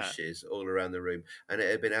in Yeah. benches all around the room, and it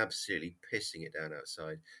had been absolutely pissing it down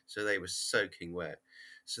outside. So they were soaking wet.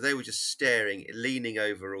 So they were just staring, leaning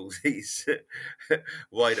over all these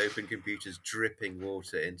wide open computers, dripping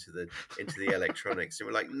water into the electronics. And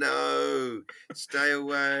we're like, no, stay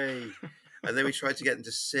away. And then we tried to get them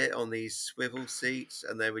to sit on these swivel seats,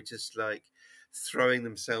 and they were just like throwing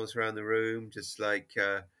themselves around the room, just like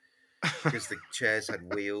because the chairs had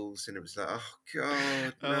wheels, and it was like, oh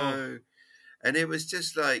God, Oh. no. And it was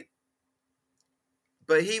just like,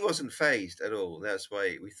 but he wasn't phased at all. That's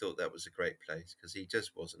why we thought that was a great place, because he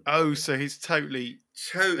just wasn't Oh, bothered. so he's totally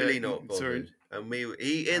Totally not sorry. bothered. And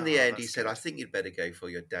he in the Oh, end he that's said, I good. think you'd better go before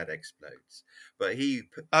your dad explodes. But Oh, he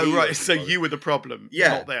right. wasn't So bothered. you were the problem, Yeah,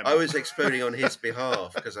 not I them. was exploding on his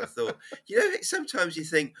behalf because I thought, sometimes you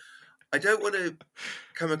think, I don't want to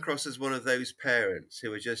come across as one of those parents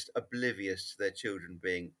who are just oblivious to their children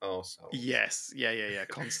being arseholes. Yes. Yeah, yeah, yeah. So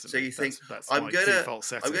Constantly. you think, That's I'm my gonna default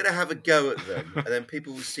I'm setting. gonna have a go at them, and then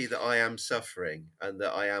people will see that I am suffering and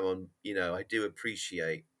that I am on. I do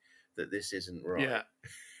appreciate that this isn't Yeah. right.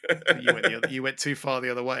 You went too far the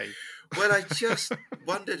other way. Well, I just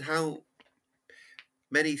wondered how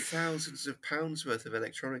many thousands of pounds worth of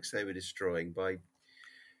electronics they were destroying by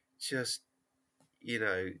just, you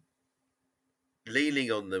know,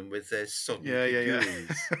 leaning on them with their sodden Yeah, yeah, cagoons.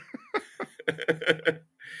 yeah.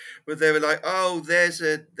 But they were like, "Oh, there's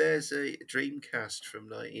a Dreamcast from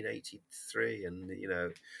 1983," and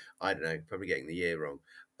I don't know, probably getting the year wrong.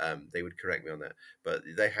 They would correct me on that, but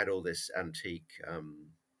they had all this antique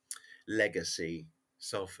legacy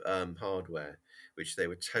hardware, which they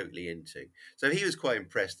were totally into. So he was quite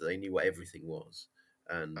impressed that they knew what everything was,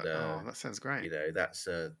 and Oh, that sounds great. that's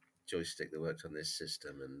a joystick that worked on this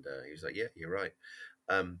system, and he was like, "Yeah, you're right."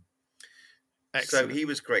 Um, so Excellent. he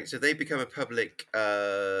was great. So they become a public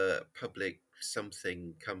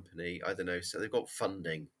something company. I don't know. So they've got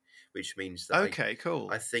funding, which means that Okay, cool.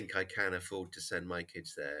 I think I can afford to send my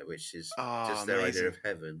kids there, which is Oh, just their idea of amazing.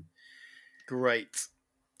 heaven. Great.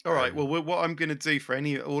 All right. Well, Um, what I'm going to do for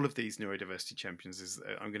all of these neurodiversity champions is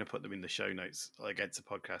I'm going to put them in the show notes against the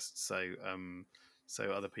podcast, so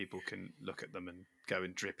other people can look at them and go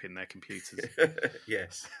and drip in their computers.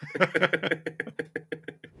 yes.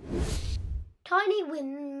 Tiny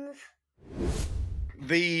wins.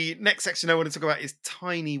 The next section I want to talk about is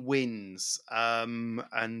tiny wins,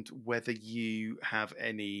 and whether you have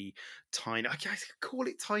any I call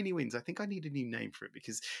it tiny wins. I think I need a new name for it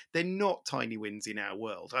because they're not tiny wins in our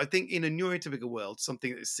world. I think in a neurotypical world,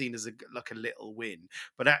 something that's seen as like a little win,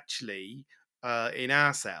 but actually, in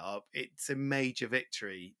our setup, it's a major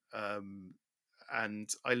victory. And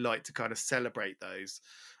I like to kind of celebrate those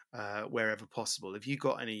wherever possible. Have you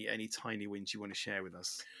got any tiny wins you want to share with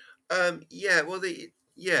us? Yeah. Well,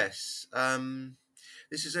 yes.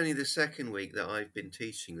 This is only the second week that I've been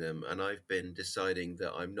teaching them, and I've been deciding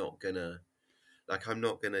that I'm not gonna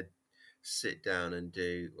sit down and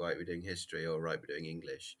do right. We're doing history, or right. We're doing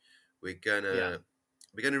English. We're Yeah. gonna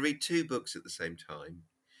we're gonna read two books at the same time,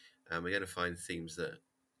 and we're gonna find themes that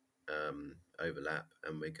overlap,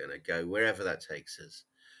 and we're gonna go wherever that takes us.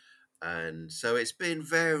 And so it's been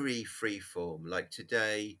very free form. Like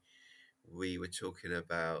today, we were talking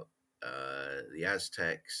about the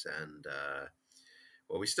Aztecs, and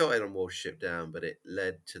well, we started on Watership Down, but it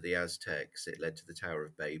led to the Aztecs. It led to the Tower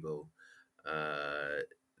of Babel,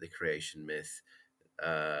 the creation myth.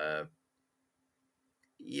 Uh,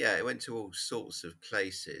 yeah, it went to all sorts of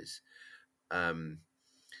places. Um,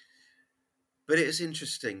 But it's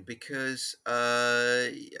interesting because,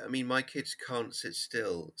 I mean, my kids can't sit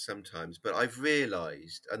still sometimes, but I've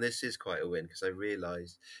realised, and this is quite a win, because I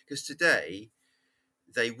realised, because today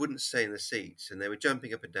they wouldn't stay in the seats and they were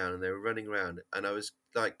jumping up and down and they were running around. And I was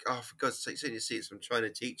like, oh, for God's sake, sit in your seats. I'm trying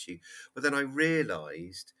to teach you. But then I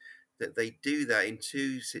realised that they do that in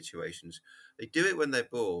two situations. They do it when they're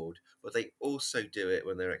bored, but they also do it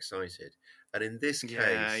when they're excited. And in this Yeah,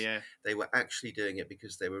 case, yeah. they were actually doing it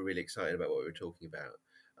because they were really excited about what we were talking about.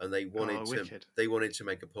 And Oh, wicked. they wanted to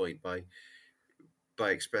make a point by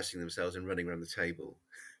expressing themselves and running around the table.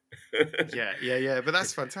 Yeah, yeah, yeah. But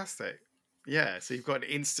that's fantastic. Yeah, so you've got an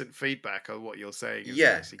instant feedback on what you're saying is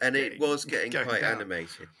Yeah, actually and it was getting going quite down.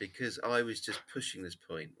 animated because I was just pushing this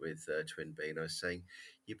point with Twin B, and I was saying,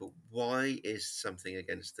 "Yeah, but why is something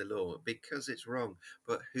against the law? Because it's wrong.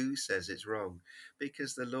 But who says it's wrong?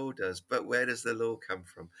 Because the law does. But where does the law come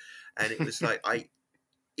from?" And it was like,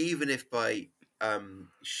 even if by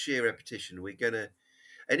sheer repetition we're gonna,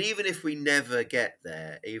 and even if we never get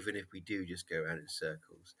there, even if we do just go around in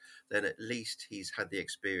circles, then at least he's had the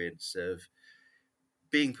experience of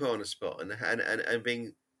being put on a spot and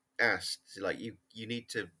being asked, like, you need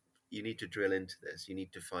to drill into this, you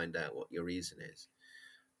need to find out what your reason is.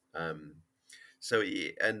 um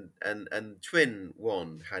and Twin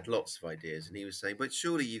One had lots of ideas, and he was saying, but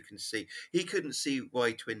surely you can see, he couldn't see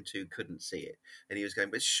why Twin Two couldn't see it, and he was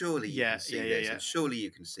going, but surely you Yeah, can yeah, see yeah, this, yeah. and surely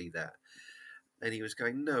you can see that. And he was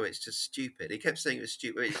going, no, it's just stupid. He kept saying it was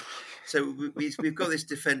stupid. So we've got this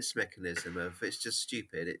defense mechanism of it's just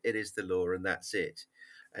stupid. It is the law, and that's it.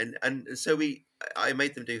 And so I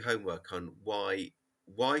made them do homework on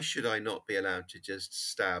why should I not be allowed to just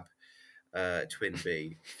stab Twin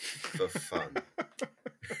B for fun?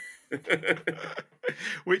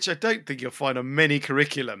 Which I don't think you'll find on many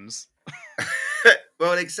curriculums.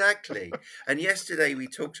 Well, exactly. And yesterday we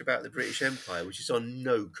talked about the British Empire, which is on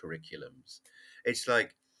no curriculums. It's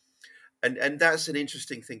like, and that's an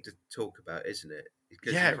interesting thing to talk about, isn't it?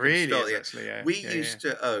 Because Yeah, you it can really start is the. actually. Yeah, We yeah, yeah. used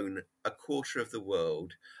to own a quarter of the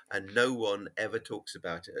world, and no one ever talks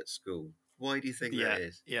about it at school. Why do you think that Yeah,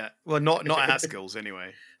 is? yeah. Well, not at our schools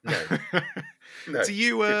anyway. No, no. Do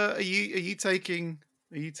you are you taking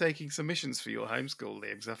submissions for your homeschool,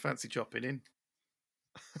 Liam? 'Cause I fancy dropping in.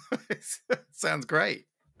 Sounds great.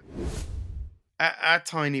 Our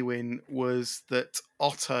tiny win was that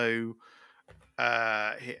Otto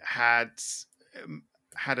had um,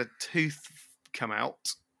 had a tooth come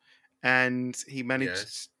out, and he Yes,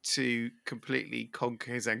 managed to completely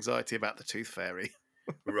conquer his anxiety about the tooth fairy.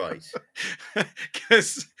 right.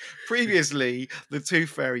 Because previously the tooth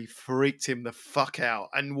fairy freaked him the fuck out,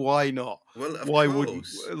 and why not? Well, of Why wouldn't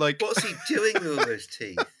course. like? What's he doing with all those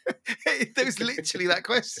teeth? There was literally that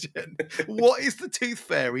question. What is the tooth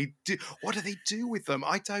fairy do? What do they do with them?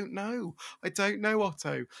 I don't know. I don't know,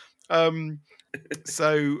 Otto. Um,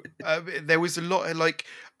 so there was a lot of like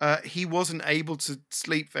he wasn't able to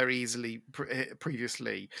sleep very easily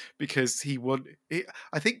previously because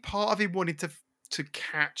I think part of him wanted to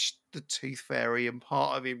catch the tooth fairy, and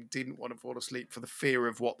part of him didn't want to fall asleep for the fear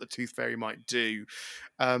of what the tooth fairy might do.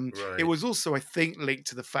 It Right, was also, I think, linked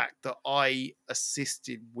to the fact that I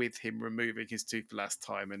assisted with him removing his tooth the last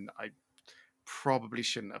time, and I probably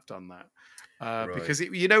shouldn't have done that. right. Because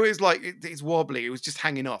it was like it's wobbly. It was just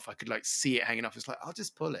hanging off. I could like see it hanging off. It's like I'll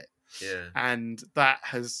just pull it, Yeah. and that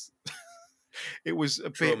has it was a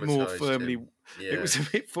bit more Traumatized firmly. him. It Yeah. was a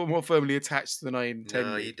bit more firmly attached than I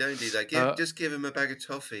No, you intended. don't do that. Uh, Just give him a bag of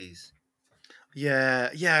toffees. yeah,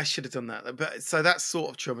 yeah, I should have done that. But so that sort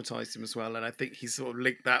of traumatized him as well, and I think he sort of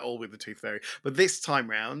linked that all with the tooth fairy. But this time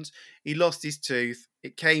round, he lost his tooth.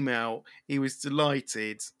 It came out. He was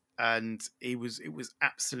delighted, and it was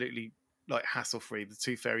absolutely like hassle free. The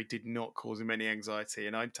tooth fairy did not cause him any anxiety,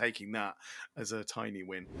 and I'm taking that as a tiny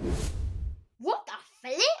win. What the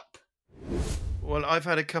flip? Well, I've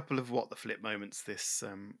had a couple of what the flip moments this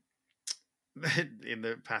in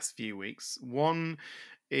the past few weeks. One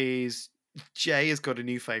is Jay has got a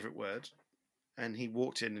new favorite word, and he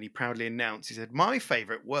walked in and he proudly announced, he said, "My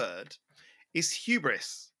favourite word is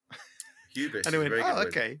hubris." Hubris And I is a went, very good "Oh,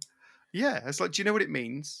 word. okay." Yeah. It's like, "Do you know what it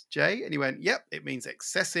means, Jay?" And he went, "Yep, it means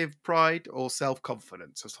excessive pride or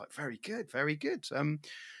self-confidence." I was like, "Very good, very good." And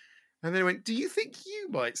then he went, "Do you think you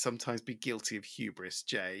might sometimes be guilty of hubris,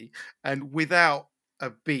 Jay?" And without a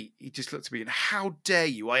beat, he just looked at me and, "How dare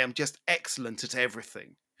you? I am just excellent at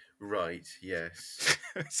everything." Right, yes.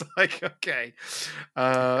 It's like, okay.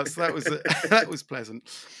 So that was that was pleasant.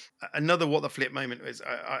 Another what the flip moment was,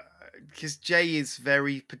 because Jay is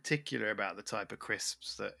very particular about the type of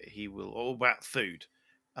crisps that he will, or about food.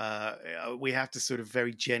 We have to sort of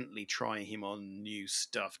very gently try him on new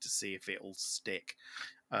stuff to see if it'll stick.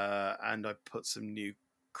 And I put some new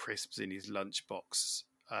crisps in his lunchbox,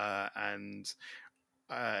 and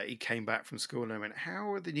he came back from school and I went,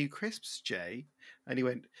 "How are the new crisps, Jay?" And he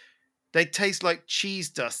went, "They taste like cheese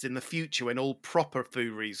dust in the future when all proper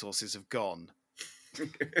food resources have gone."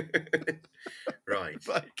 Right. It's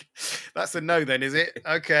like, that's a no then, is it?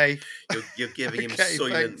 Okay. You're giving him Okay,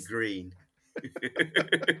 Soylent thanks. Green.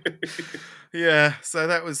 Yeah, so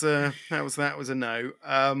that was a no.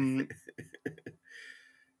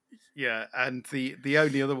 Yeah, and the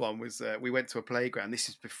only other one was we went to a playground. This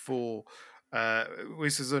is before.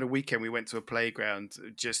 This was on a weekend. We went to a playground,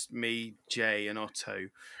 just me, Jay, and Otto,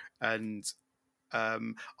 and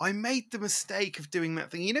I made the mistake of doing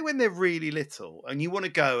that thing. You know, when they're really little and you want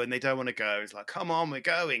to go and they don't want to go. It's like, come on, we're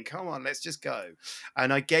going. Come on, let's just go.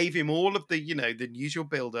 And I gave him all of the, the usual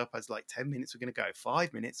build up. I was like, 10 minutes, we're going to go.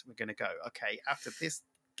 5 minutes, we're going to go. Okay, after this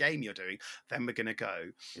game you're doing, then we're going to go.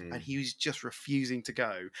 And he was just refusing to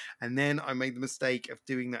go. And then I made the mistake of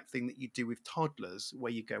doing that thing that you do with toddlers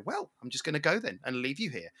where you go, well, I'm just going to go then and leave you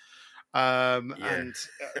here. Yeah. And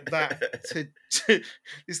that to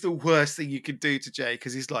is the worst thing you could do to Jay,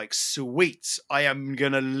 because he's like, sweet, I am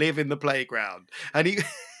gonna live in the playground. And he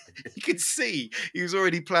you could see he was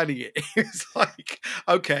already planning it. He was like,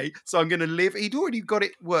 okay, so I'm gonna live. He'd already got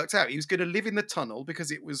it worked out. He was gonna live in the tunnel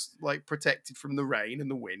because it was like protected from the rain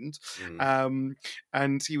and the wind. Mm.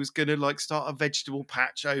 And he was gonna like start a vegetable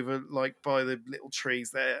patch over like by the little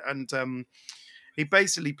trees there. And he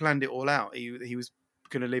basically planned it all out. He was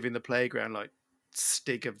going to live in the playground like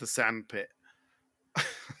Stig of the Sandpit.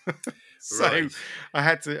 So Right. I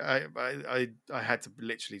had to I had to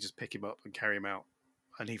literally just pick him up and carry him out,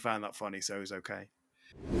 and he found that funny, so it was okay.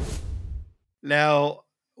 Now,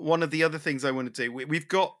 one of the other things I want to do, we've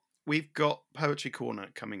got Poetry Corner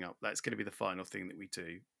coming up. That's going to be the final thing that we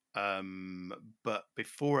do. But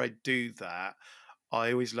before I do that,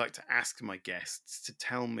 I always like to ask my guests to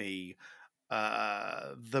tell me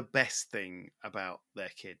the best thing about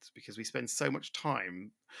their kids, because we spend so much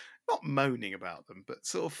time not moaning about them, but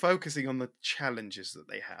sort of focusing on the challenges that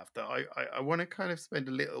they have, that I want to kind of spend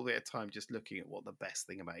a little bit of time just looking at what the best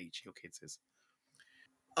thing about each of your kids is.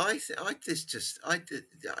 I this just I did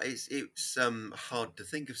it's hard to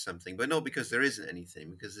think of something, but not because there isn't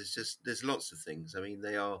anything, because there's lots of things. I mean,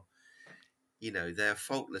 they are, they're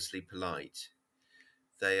faultlessly polite.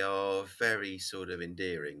 They are very sort of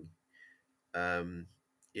endearing. Um,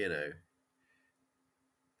 you know,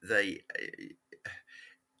 they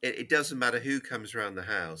it doesn't matter who comes around the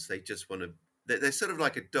house. They just want to. They're sort of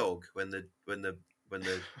like a dog when the when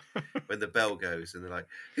the bell goes and they're like,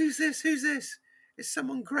 "Who's this? Who's this? It's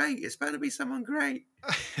someone great. It's bound to be someone great."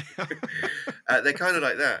 They're kind of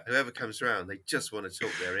like that. Whoever comes around, they just want to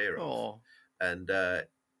talk their ear off. Oh. And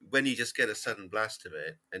when you just get a sudden blast of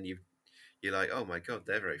it, and you're like, "Oh my god,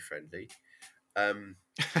 they're very friendly." Um,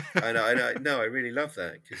 no, I really love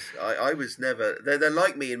that, because I was never. They're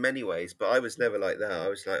like me in many ways, but I was never like that. I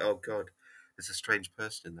was like, "Oh god, there's a strange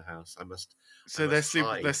person in the house. I So they're must they're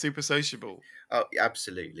hide." super sociable. Oh,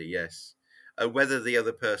 absolutely, yes. Whether the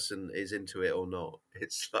other person is into it or not,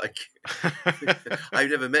 it's like, I've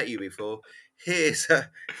never met you before.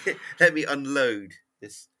 Let me unload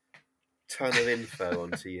this ton of info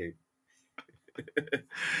onto you.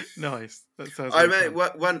 Nice. That sounds I really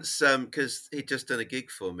met fun. once, because he'd just done a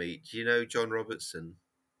gig for me. Do you know John Robertson,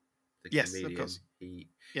 the Yes, of course. comedian?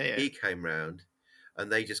 He Yeah, yeah. he came round,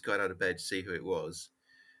 and they just got out of bed to see who it was,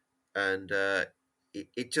 and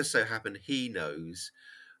it just so happened he knows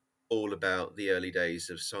all about the early days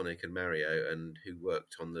of Sonic and Mario, and who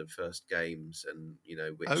worked on the first games, and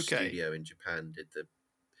which Okay. studio in Japan did the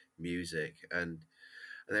music, and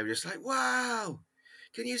they were just like, "Wow,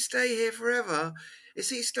 can you stay here forever? Is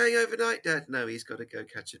he staying overnight, Dad?" "No, he's got to go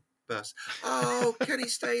catch a bus." "Oh, can he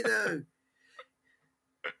stay though?"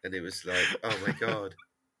 And it was like, "Oh my god."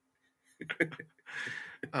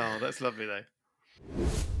 Oh, that's lovely though.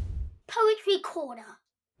 Poetry Corner.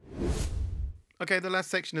 Okay, the last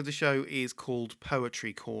section of the show is called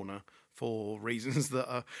Poetry Corner, for reasons that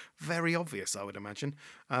are very obvious, I would imagine.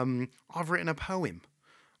 I've written a poem.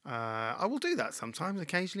 I will do that sometimes.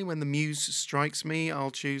 Occasionally, when the muse strikes me, I'll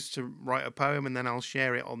choose to write a poem and then I'll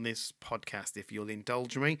share it on this podcast if you'll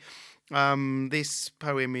indulge me. This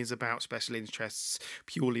poem is about special interests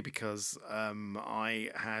purely because I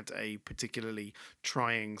had a particularly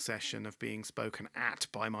trying session of being spoken at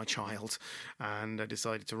by my child, and I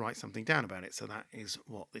decided to write something down about it. So that is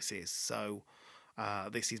what this is. So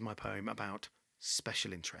this is my poem about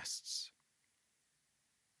special interests.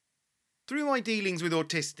 Through my dealings with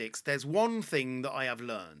autistics, there's one thing that I have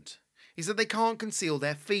learned. Is that they can't conceal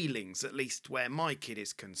their feelings, at least where my kid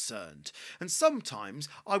is concerned. And sometimes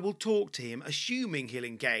I will talk to him assuming he'll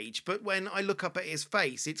engage, but when I look up at his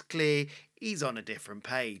face, it's clear he's on a different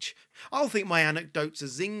page. I'll think my anecdote's a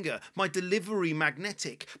zinger, my delivery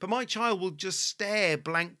magnetic, but my child will just stare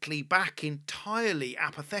blankly back, entirely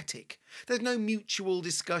apathetic. There's no mutual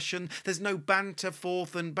discussion, there's no banter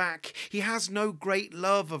forth and back. He has no great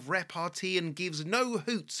love of repartee and gives no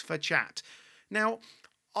hoots for chat. Now,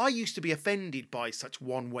 I used to be offended by such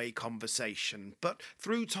one-way conversation, but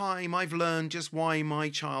through time I've learned just why my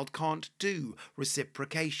child can't do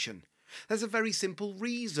reciprocation. There's a very simple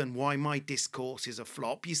reason why my discourse is a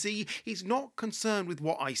flop. You see, he's not concerned with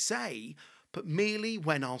what I say, but merely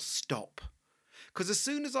when I'll stop. Because as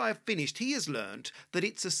soon as I have finished, he has learnt that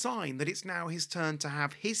it's a sign that it's now his turn to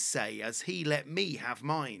have his say as he let me have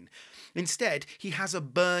mine. Instead, he has a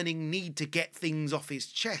burning need to get things off his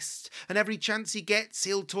chest, and every chance he gets,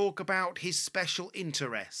 he'll talk about his special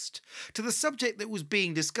interest. To the subject that was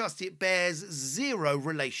being discussed, it bears zero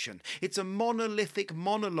relation. It's a monolithic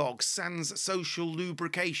monologue sans social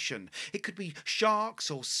lubrication. It could be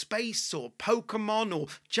sharks or space or Pokemon or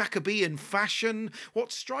Jacobean fashion.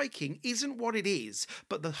 What's striking isn't what it is,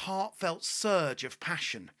 but the heartfelt surge of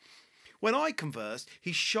passion. When I conversed,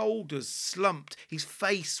 his shoulders slumped, his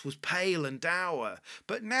face was pale and dour,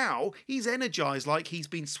 but now he's energised like he's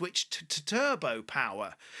been switched to turbo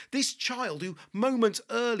power. This child, who moments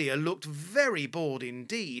earlier looked very bored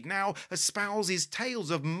indeed, now espouses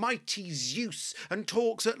tales of mighty Zeus and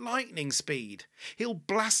talks at lightning speed. He'll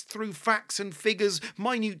blast through facts and figures,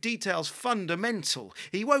 minute details fundamental.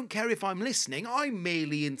 He won't care if I'm listening, I'm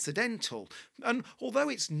merely incidental. And although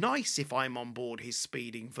it's nice if I'm on board his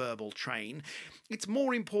speeding verbal train, it's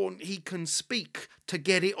more important he can speak to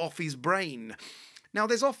get it off his brain. Now,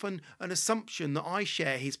 there's often an assumption that I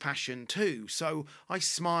share his passion too, so I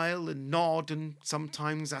smile and nod and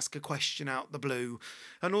sometimes ask a question out the blue.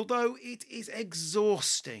 And although it is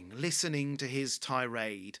exhausting listening to his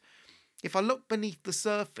tirade, if I look beneath the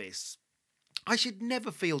surface, I should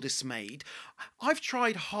never feel dismayed. I've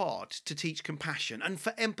tried hard to teach compassion, and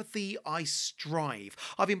for empathy I strive.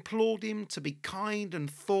 I've implored him to be kind and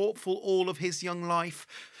thoughtful all of his young life.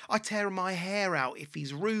 I tear my hair out if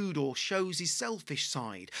he's rude or shows his selfish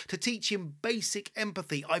side. To teach him basic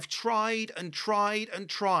empathy, I've tried and tried and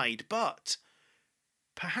tried, but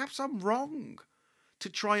perhaps I'm wrong to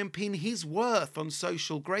try and pin his worth on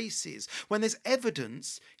social graces, when there's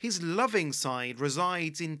evidence his loving side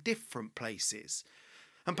resides in different places.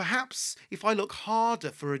 And perhaps if I look harder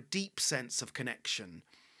for a deep sense of connection,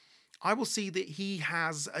 I will see that he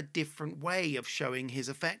has a different way of showing his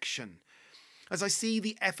affection. As I see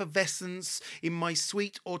the effervescence in my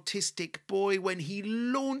sweet autistic boy when he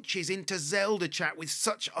launches into Zelda chat with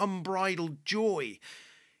such unbridled joy,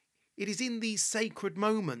 it is in these sacred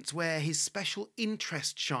moments where his special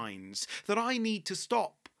interest shines that I need to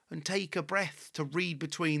stop and take a breath to read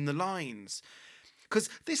between the lines. Because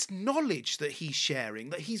this knowledge that he's sharing,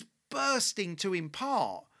 that he's bursting to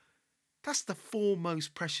impart, that's the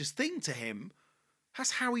foremost precious thing to him.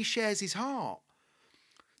 That's how he shares his heart.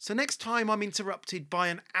 So next time I'm interrupted by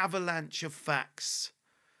an avalanche of facts,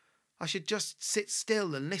 I should just sit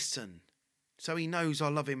still and listen, so he knows I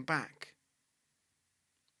love him back.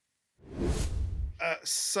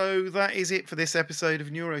 So that is it for this episode of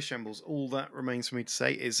Neuroshambles. All that remains for me to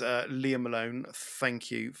say is Liam Mullone, thank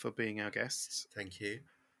you for being our guests. Thank you.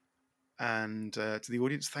 And to the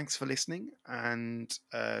audience, thanks for listening. And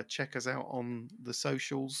check us out on the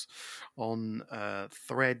socials, on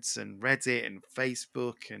Threads and Reddit and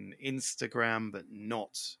Facebook and Instagram, but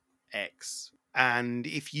not X. And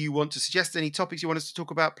if you want to suggest any topics you want us to talk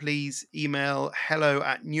about, please email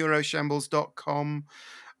hello@neuroshambles.com.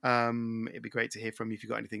 It'd be great to hear from you if you've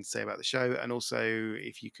got anything to say about the show, and also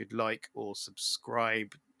if you could like and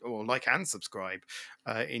subscribe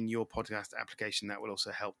in your podcast application. That will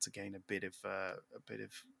also help to gain a bit of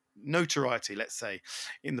notoriety, let's say,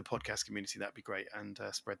 in the podcast community. That'd be great, and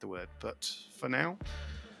spread the word. But for now,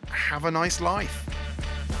 have a nice life.